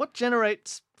 What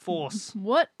generates force?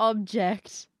 What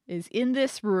object is in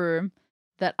this room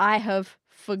that I have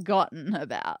forgotten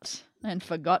about and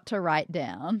forgot to write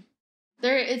down?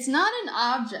 It's not an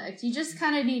object. You just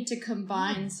kind of need to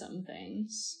combine some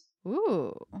things.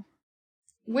 Ooh.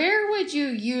 Where would you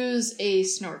use a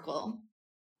snorkel?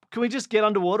 Can we just get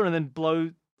underwater and then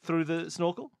blow through the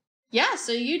snorkel? Yeah,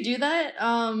 so you do that.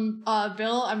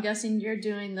 Bill, I'm guessing you're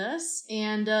doing this,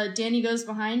 and Danny goes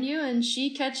behind you, and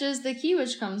she catches the key,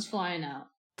 which comes flying out.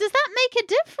 Does that make a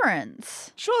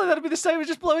difference? Surely that'd be the same as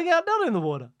just blowing out none in the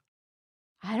water.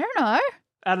 I don't know.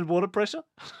 Added water pressure.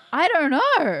 I don't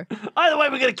know. Either way,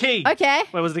 we get a key. Okay.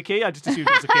 Where was the key? I just assumed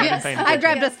it was a key. I didn't Yes, pay any I attention.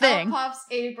 grabbed a yes, thing. Out pops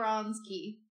a bronze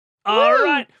key. All Woo!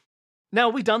 right. Now,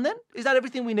 are we done then? Is that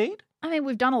everything we need? I mean,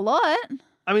 we've done a lot.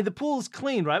 I mean, the pool's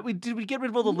clean, right? Did we get rid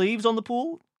of all the leaves on the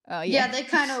pool? Oh, Yeah, yeah. they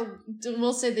kind of,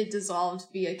 we'll say they dissolved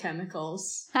via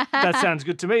chemicals. That sounds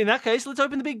good to me. In that case, let's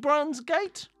open the big bronze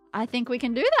gate. I think we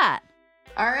can do that.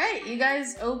 All right, you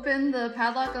guys open the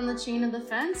padlock on the chain of the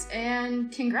fence,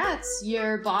 and congrats.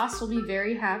 Your boss will be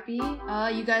very happy.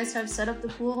 You guys have set up the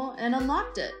pool and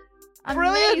unlocked it.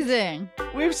 Brilliant. Amazing.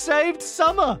 We've saved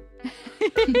summer.